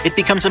thing, it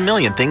becomes a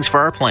million things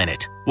for our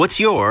planet. What's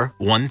your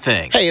one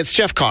thing? Hey, it's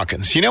Jeff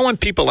Calkins. You know when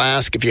people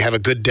ask if you have a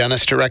good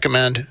dentist to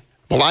recommend?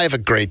 Well, I have a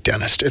great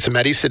dentist. It's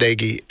Mehdi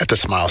Sadeghi at the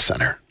Smile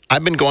Center.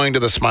 I've been going to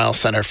the Smile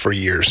Center for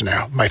years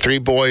now. My 3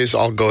 boys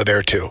all go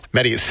there too.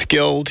 Mehdi is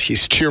skilled,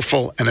 he's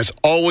cheerful, and has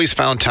always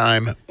found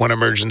time when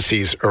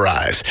emergencies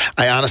arise.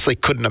 I honestly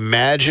couldn't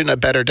imagine a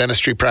better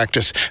dentistry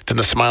practice than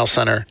the Smile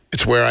Center.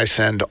 It's where I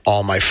send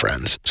all my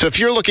friends. So if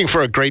you're looking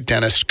for a great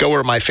dentist, go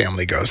where my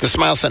family goes. The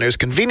Smile Center is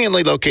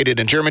conveniently located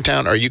in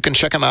Germantown, or you can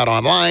check them out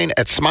online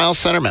at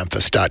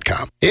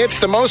smilecentermemphis.com. It's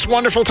the most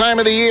wonderful time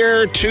of the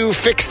year to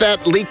fix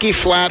that leaky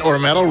flat or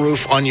metal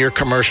roof on your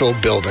commercial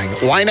building.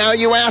 Why now,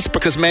 you ask?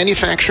 Because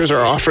manufacturers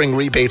are offering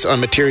rebates on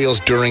materials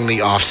during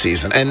the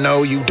off-season. And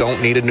no, you don't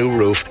need a new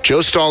roof. Joe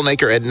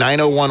Stallnaker at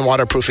 901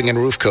 Waterproofing and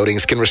Roof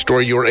Coatings can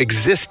restore your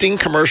existing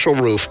commercial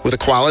roof with a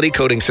quality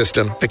coating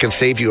system that can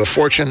save you a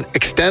fortune,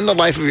 extend the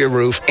life of your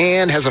roof,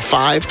 and has a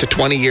 5 to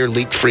 20-year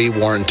leak-free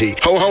warranty.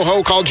 Ho, ho,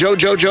 ho, call Joe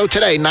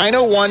today,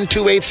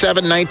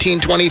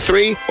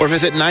 901-287-1923, or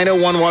visit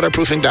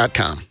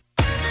 901waterproofing.com.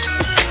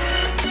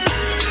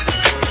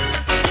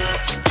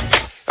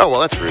 Oh, well,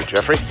 that's rude,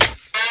 Jeffrey.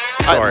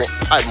 Sorry.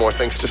 I had more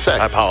things to say.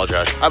 I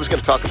apologize. I was going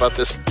to talk about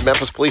this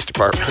Memphis Police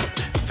Department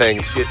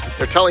thing.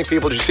 They're telling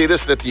people, did you see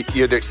this, that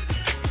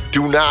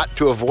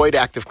to avoid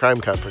active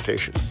crime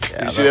confrontations. Yeah,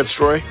 did you see that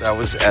story? That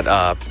was at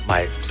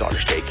my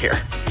daughter's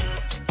daycare.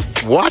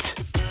 What?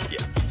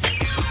 Yeah.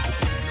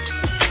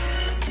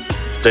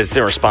 It's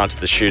in response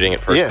to the shooting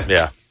at first.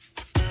 Yeah.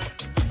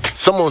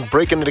 Someone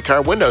breaking into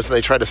car windows and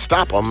they try to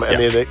stop them, and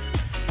they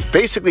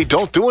basically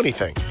don't do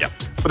anything. Yeah.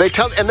 But they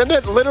tell, and then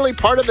that literally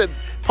part of the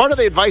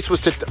advice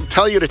was to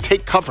tell you to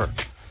take cover,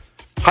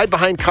 hide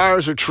behind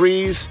cars or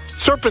trees,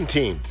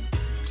 serpentine.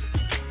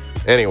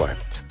 Anyway.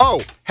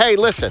 Oh, hey,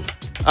 listen.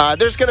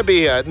 There's going to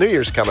be New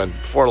Year's coming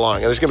before long,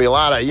 and there's going to be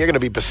you're going to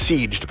be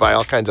besieged by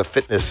all kinds of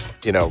fitness,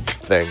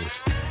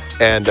 things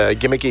and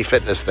gimmicky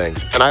fitness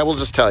things. And I will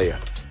just tell you,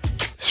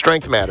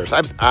 strength matters.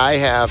 I've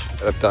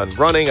done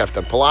running, I've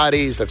done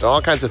Pilates, I've done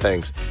all kinds of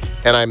things,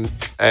 and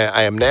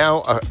I am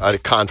now a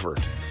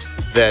convert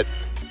that,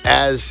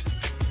 as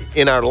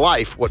in our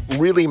life, what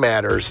really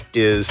matters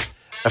is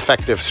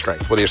effective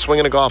strength. Whether you're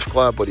swinging a golf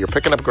club, whether you're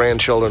picking up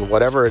grandchildren,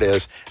 whatever it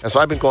is. And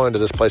so I've been going to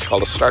this place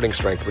called a Starting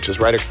Strength, which is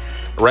right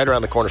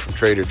around the corner from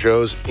Trader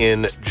Joe's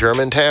in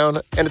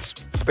Germantown. And it's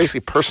basically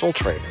personal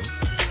training,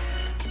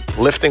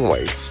 lifting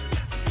weights.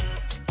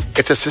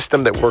 It's a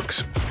system that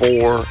works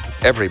for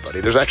everybody.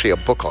 There's actually a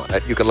book on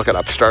it. You can look it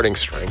up, Starting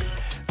Strength.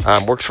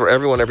 Works for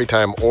everyone every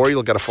time, or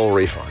you'll get a full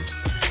refund.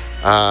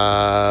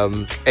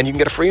 And you can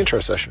get a free intro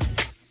session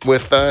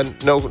with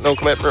no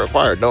commitment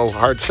required, no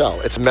hard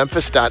sell. It's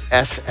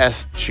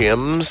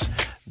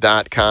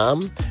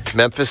memphis.ssgyms.com,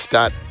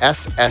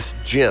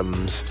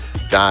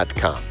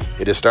 memphis.ssgyms.com.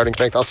 It is Starting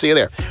Strength. I'll see you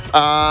there.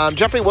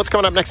 Jeffrey, what's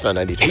coming up next on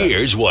 92?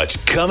 Here's what's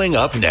coming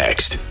up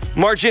next.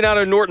 Mark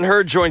Giannotto, Norton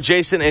Hurd joined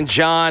Jason and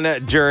John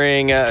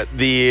during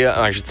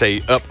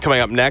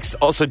coming up next.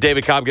 Also,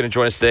 David Cobb going to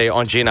join us today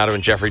on Giannotto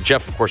and Jeffrey.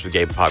 Jeff, of course, with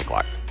Gabe at 5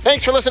 o'clock.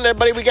 Thanks for listening,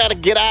 everybody. We got to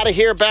get out of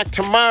here. Back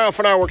tomorrow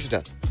for an hour. Work's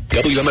done.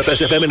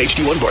 WMFS-FM and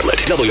HD1 Bartlett.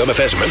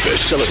 WMFS Memphis,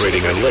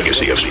 celebrating a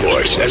legacy of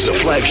sports as the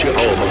flagship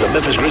home of the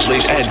Memphis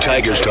Grizzlies and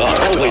Tigers talk.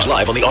 Always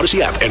live on the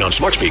Odyssey app and on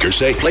smart speakers.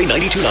 Say, play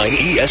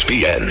 92.9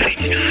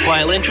 ESPN.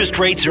 While interest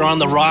rates are on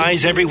the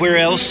rise everywhere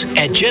else,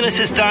 at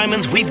Genesis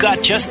Diamonds, we've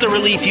got just the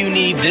relief you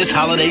need this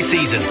holiday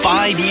season.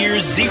 5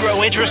 years,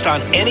 0 interest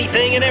on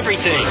anything and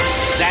everything.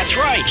 That's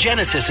right.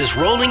 Genesis is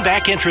rolling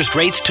back interest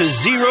rates to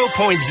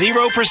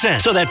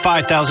 0.0%. So that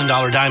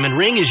 $5,000 diamond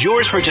ring is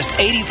yours for just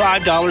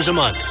 $85 a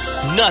month.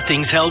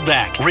 Nothing's held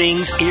back.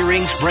 Rings,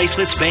 earrings,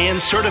 bracelets,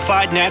 bands,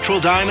 certified natural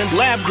diamonds,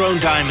 lab-grown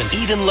diamonds,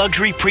 even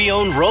luxury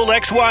pre-owned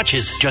Rolex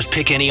watches. Just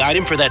pick any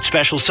item for that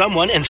special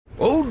someone and...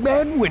 Old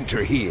Man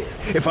Winter here.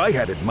 If I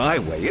had it my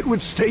way, it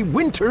would stay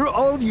winter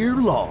all year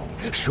long.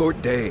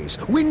 Short days,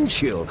 wind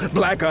chill,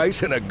 black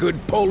ice, and a good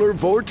polar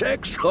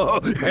vortex.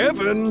 Oh,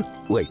 heaven.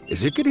 Wait,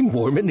 is it getting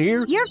warm in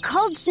here? Your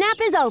cold snap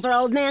is over,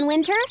 Old Man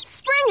Winter.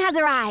 Spring has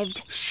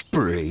arrived.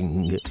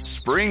 spring.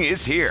 Spring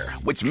is here,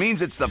 which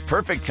means it's the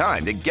perfect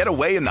time to get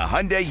away in the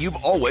Hyundai you've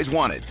always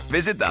wanted.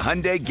 Visit the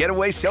Hyundai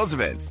Getaway Sales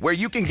Event, where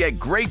you can get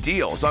great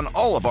deals on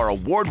all of our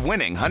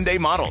award-winning Hyundai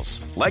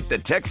models, like the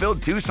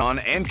tech-filled Tucson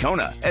and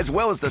Kona, as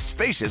well as the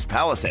spacious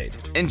Palisade.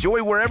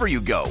 Enjoy wherever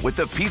you go with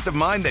the peace of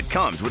mind that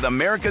comes with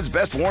America's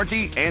best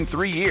warranty and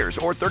 3 years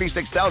or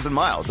 36,000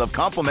 miles of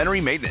complimentary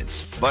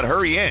maintenance. But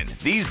hurry in,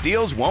 these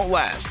deals won't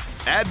last.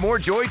 Add more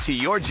joy to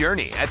your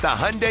journey at the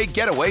Hyundai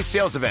Getaway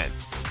Sales Event.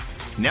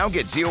 Now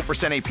get 0%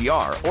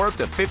 APR or up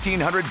to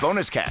 $1,500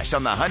 bonus cash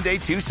on the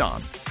Hyundai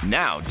Tucson.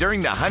 Now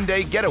during the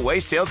Hyundai Getaway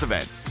Sales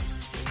Event.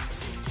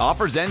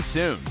 Offers end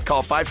soon.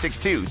 Call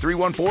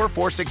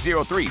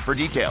 562-314-4603 for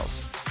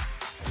details.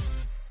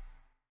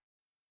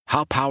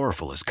 How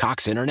powerful is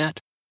Cox Internet?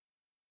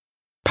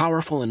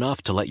 Powerful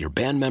enough to let your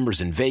band members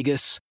in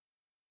Vegas,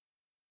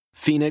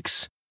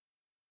 Phoenix,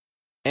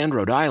 and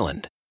Rhode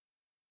Island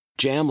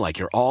jam like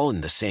you're all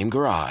in the same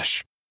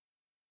garage.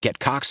 Get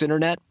Cox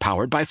Internet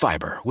powered by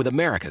fiber with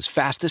America's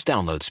fastest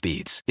download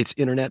speeds. It's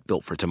internet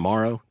built for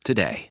tomorrow,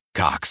 today.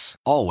 Cox,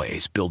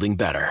 always building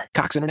better.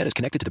 Cox Internet is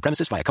connected to the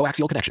premises via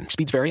coaxial connection.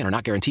 Speeds vary and are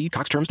not guaranteed.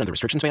 Cox terms and other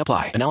restrictions may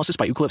apply. Analysis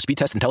by Ookla of Speed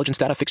Test Intelligence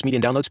Data. Fixed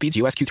median download speeds.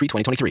 US Q3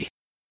 2023.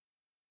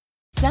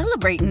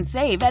 Celebrate and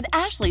save at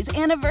Ashley's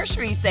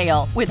Anniversary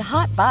Sale. With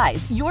Hot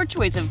Buys, your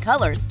choice of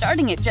colors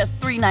starting at just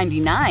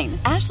 $3.99.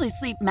 Ashley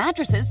Sleep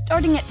mattresses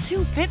starting at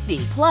 $2.50.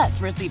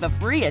 Plus, receive a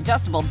free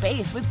adjustable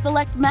base with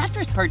select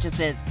mattress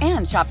purchases.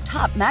 And shop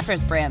top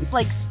mattress brands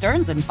like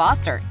Stearns &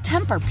 Foster,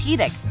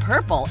 Tempur-Pedic,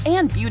 Purple,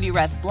 and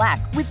Beautyrest Black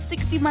with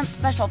 60-month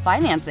special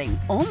financing.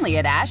 Only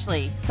at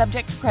Ashley.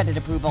 Subject to credit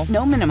approval.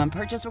 No minimum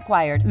purchase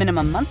required.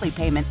 Minimum monthly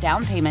payment,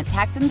 down payment,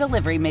 tax, and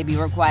delivery may be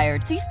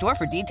required. See store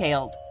for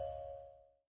details.